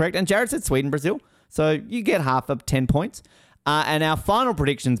half correct, and Jarrod said Sweden-Brazil, so you get half of 10 points. And our final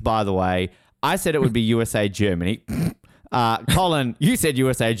predictions, by the way, I said it would be USA-Germany. Colin, you said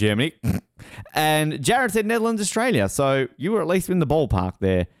USA-Germany. And Jarrod said Netherlands-Australia. So you were at least in the ballpark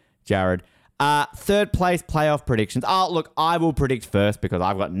there, Jarrod. Third place playoff predictions. Oh, look, I will predict first because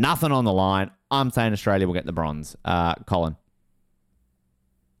I've got nothing on the line. I'm saying Australia will get the bronze. Colin.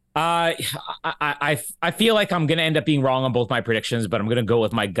 I feel like I'm going to end up being wrong on both my predictions, but I'm going to go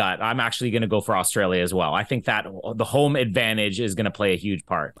with my gut. I'm actually going to go for Australia as well. I think that the home advantage is going to play a huge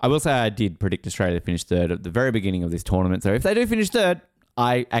part. I will say I did predict Australia to finish third at the very beginning of this tournament. So if they do finish third,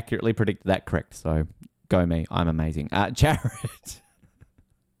 I accurately predicted that correct. So go me. I'm amazing. Jarrod.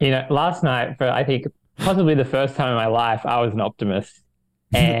 Last night, for I think possibly the first time in my life, I was an optimist.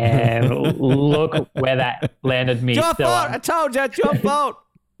 And look where that landed me. It's your fault. I told you, it's your fault.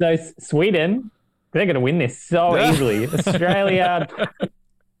 So Sweden, they're going to win this so easily. Australia,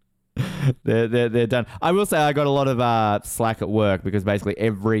 they're done. I will say I got a lot of slack at work because basically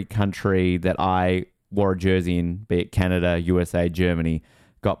every country that I wore a jersey in, be it Canada, USA, Germany,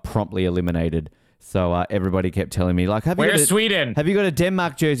 got promptly eliminated. So everybody kept telling me, like, where's Sweden? Have you got a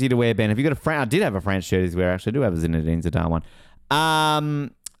Denmark jersey to wear, Ben? Have you got a France? I did have a France jersey to wear. Actually, I do have a Zinedine Zidane one.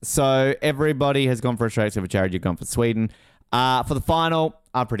 So everybody has gone for Australia except for Jarrod. You've gone for Sweden. For the final,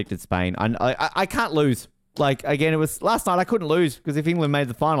 I predicted Spain. I can't lose. Like, again, it was last night I couldn't lose because if England made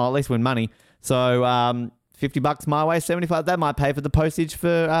the final, I'll at least win money. So $50 my way, 75. That might pay for the postage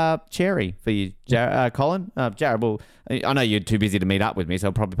for Cherry for you, Colin. Jarrod, well, I know you're too busy to meet up with me, so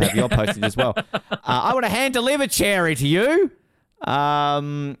I'll probably pay for your postage as well. I want to hand deliver Cherry to you.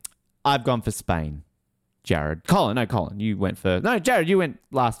 I've gone for Spain. Jarrod. Colin, you went first. No, Jarrod, you went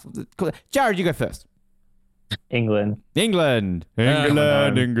last. Jarrod, you go first. England. England. Colin.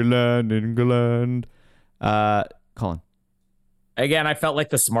 Again, I felt like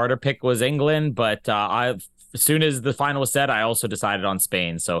the smarter pick was England, but as soon as the final was said, I also decided on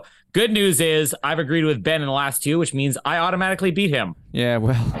Spain. So good news is I've agreed with Ben in the last 2, which means I automatically beat him. Yeah,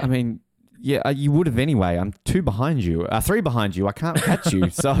 well, I mean, yeah, you would have anyway. I'm 2 behind you, 3 behind you. I can't catch you.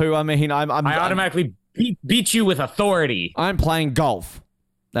 So, I mean, I automatically beat you with authority. I'm playing golf.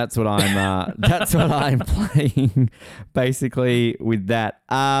 That's what I'm. That's what I'm playing, basically, with that.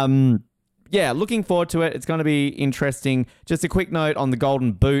 Yeah, looking forward to it. It's going to be interesting. Just a quick note on the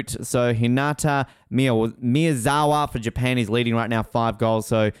Golden Boot. So Hinata Miyazawa for Japan is leading right now, 5 goals.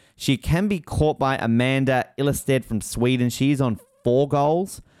 So she can be caught by Amanda Ilestedt from Sweden. She's on 4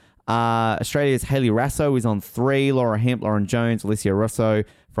 goals. Australia's Hayley Rasso is on 3. Laura Hemp, Lauren Jones, Alicia Rosso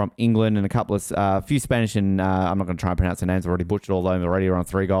from England, and a couple of few Spanish, and I'm not going to try and pronounce their names. I've already butchered all of them already. We're on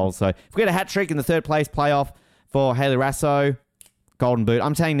 3 goals. So if we get a hat trick in the third place playoff for Hayley Rasso, Golden Boot.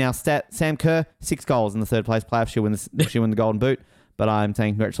 I'm saying now, Sam Kerr, 6 goals in the third place playoff. She'll win the Golden Boot. But I'm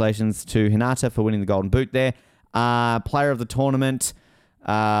saying congratulations to Hinata for winning the Golden Boot there. Player of the tournament.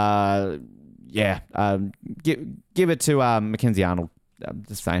 Give it to Mackenzie Arnold. I'm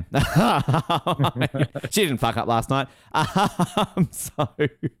just saying. She didn't fuck up last night.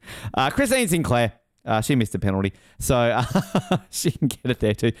 Christine Sinclair. She missed a penalty, so she can get it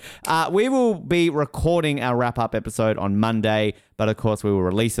there too. We will be recording our wrap-up episode on Monday, but of course we will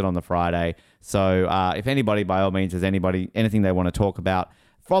release it on the Friday. So if anybody, by all means, has anything they want to talk about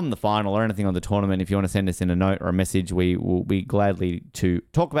from the final or anything on the tournament, if you want to send us in a note or a message, we will be gladly to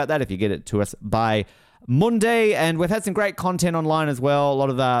talk about that if you get it to us by Monday, and we've had some great content online as well. A lot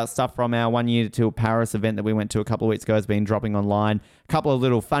of the stuff from our 1 year to Paris event that we went to a couple of weeks ago has been dropping online. A couple of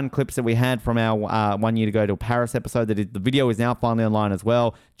little fun clips that we had from our 1 year to go to Paris episode. The video is now finally online as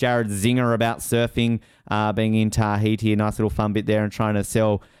well. Jarrod's zinger about surfing, being in Tahiti, a nice little fun bit there, and trying to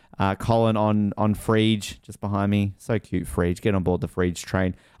sell Colin on Frege just behind me. So cute, Frege. Get on board the Frege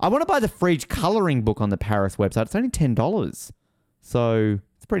train. I want to buy the Frege colouring book on the Paris website. It's only $10. So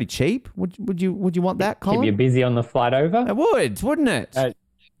it's pretty cheap. Would you want that, Colin? Keep you busy on the flight over? It would, wouldn't it?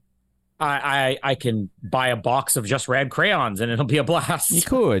 I can buy a box of just red crayons and it'll be a blast. You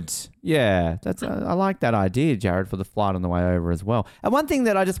could. Yeah. I like that idea, Jarrod, for the flight on the way over as well. And one thing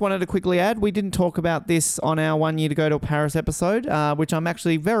that I just wanted to quickly add, we didn't talk about this on our 1 year to go to Paris episode, which I'm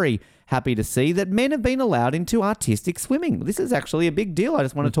actually very happy to see, that men have been allowed into artistic swimming. This is actually a big deal. I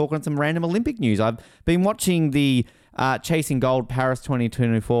just want to talk on some random Olympic news. I've been watching the Chasing Gold Paris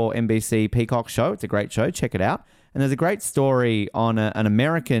 2024 NBC Peacock show. It's a great show. Check it out. And there's a great story on an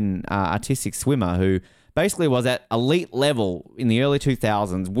American artistic swimmer who basically was at elite level in the early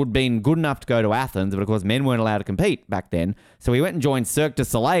 2000s, would been good enough to go to Athens, but of course men weren't allowed to compete back then. So he went and joined Cirque du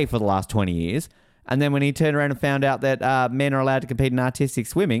Soleil for the last 20 years. And then when he turned around and found out that men are allowed to compete in artistic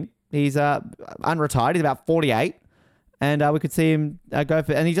swimming, he's unretired. He's about 48. And we could see him go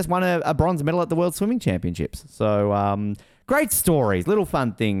for... And he just won a bronze medal at the World Swimming Championships. So great stories, little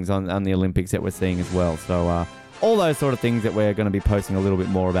fun things on the Olympics that we're seeing as well. So all those sort of things that we're going to be posting a little bit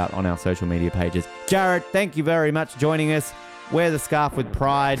more about on our social media pages. Jarrod, thank you very much for joining us. Wear the scarf with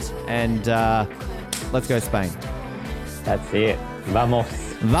pride. And let's go Spain. That's it. Vamos.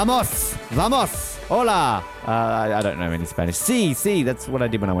 Vamos. Vamos. Hola. I don't know any Spanish. Sí, that's what I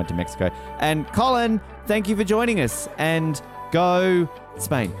did when I went to Mexico. And Colin, thank you for joining us. And go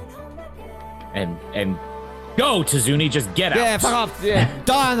Spain. And go, Tazuni, just get out. Yeah, fuck off. Yeah.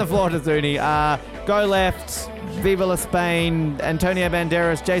 Die on the floor, Tazuni. Go left. Viva la Spain. Antonio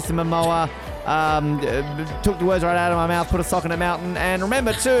Banderas, Jason Momoa. Took the words right out of my mouth, put a sock in a mountain. And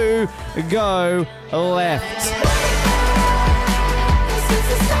remember to go left. This is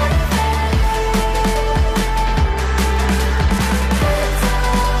the start of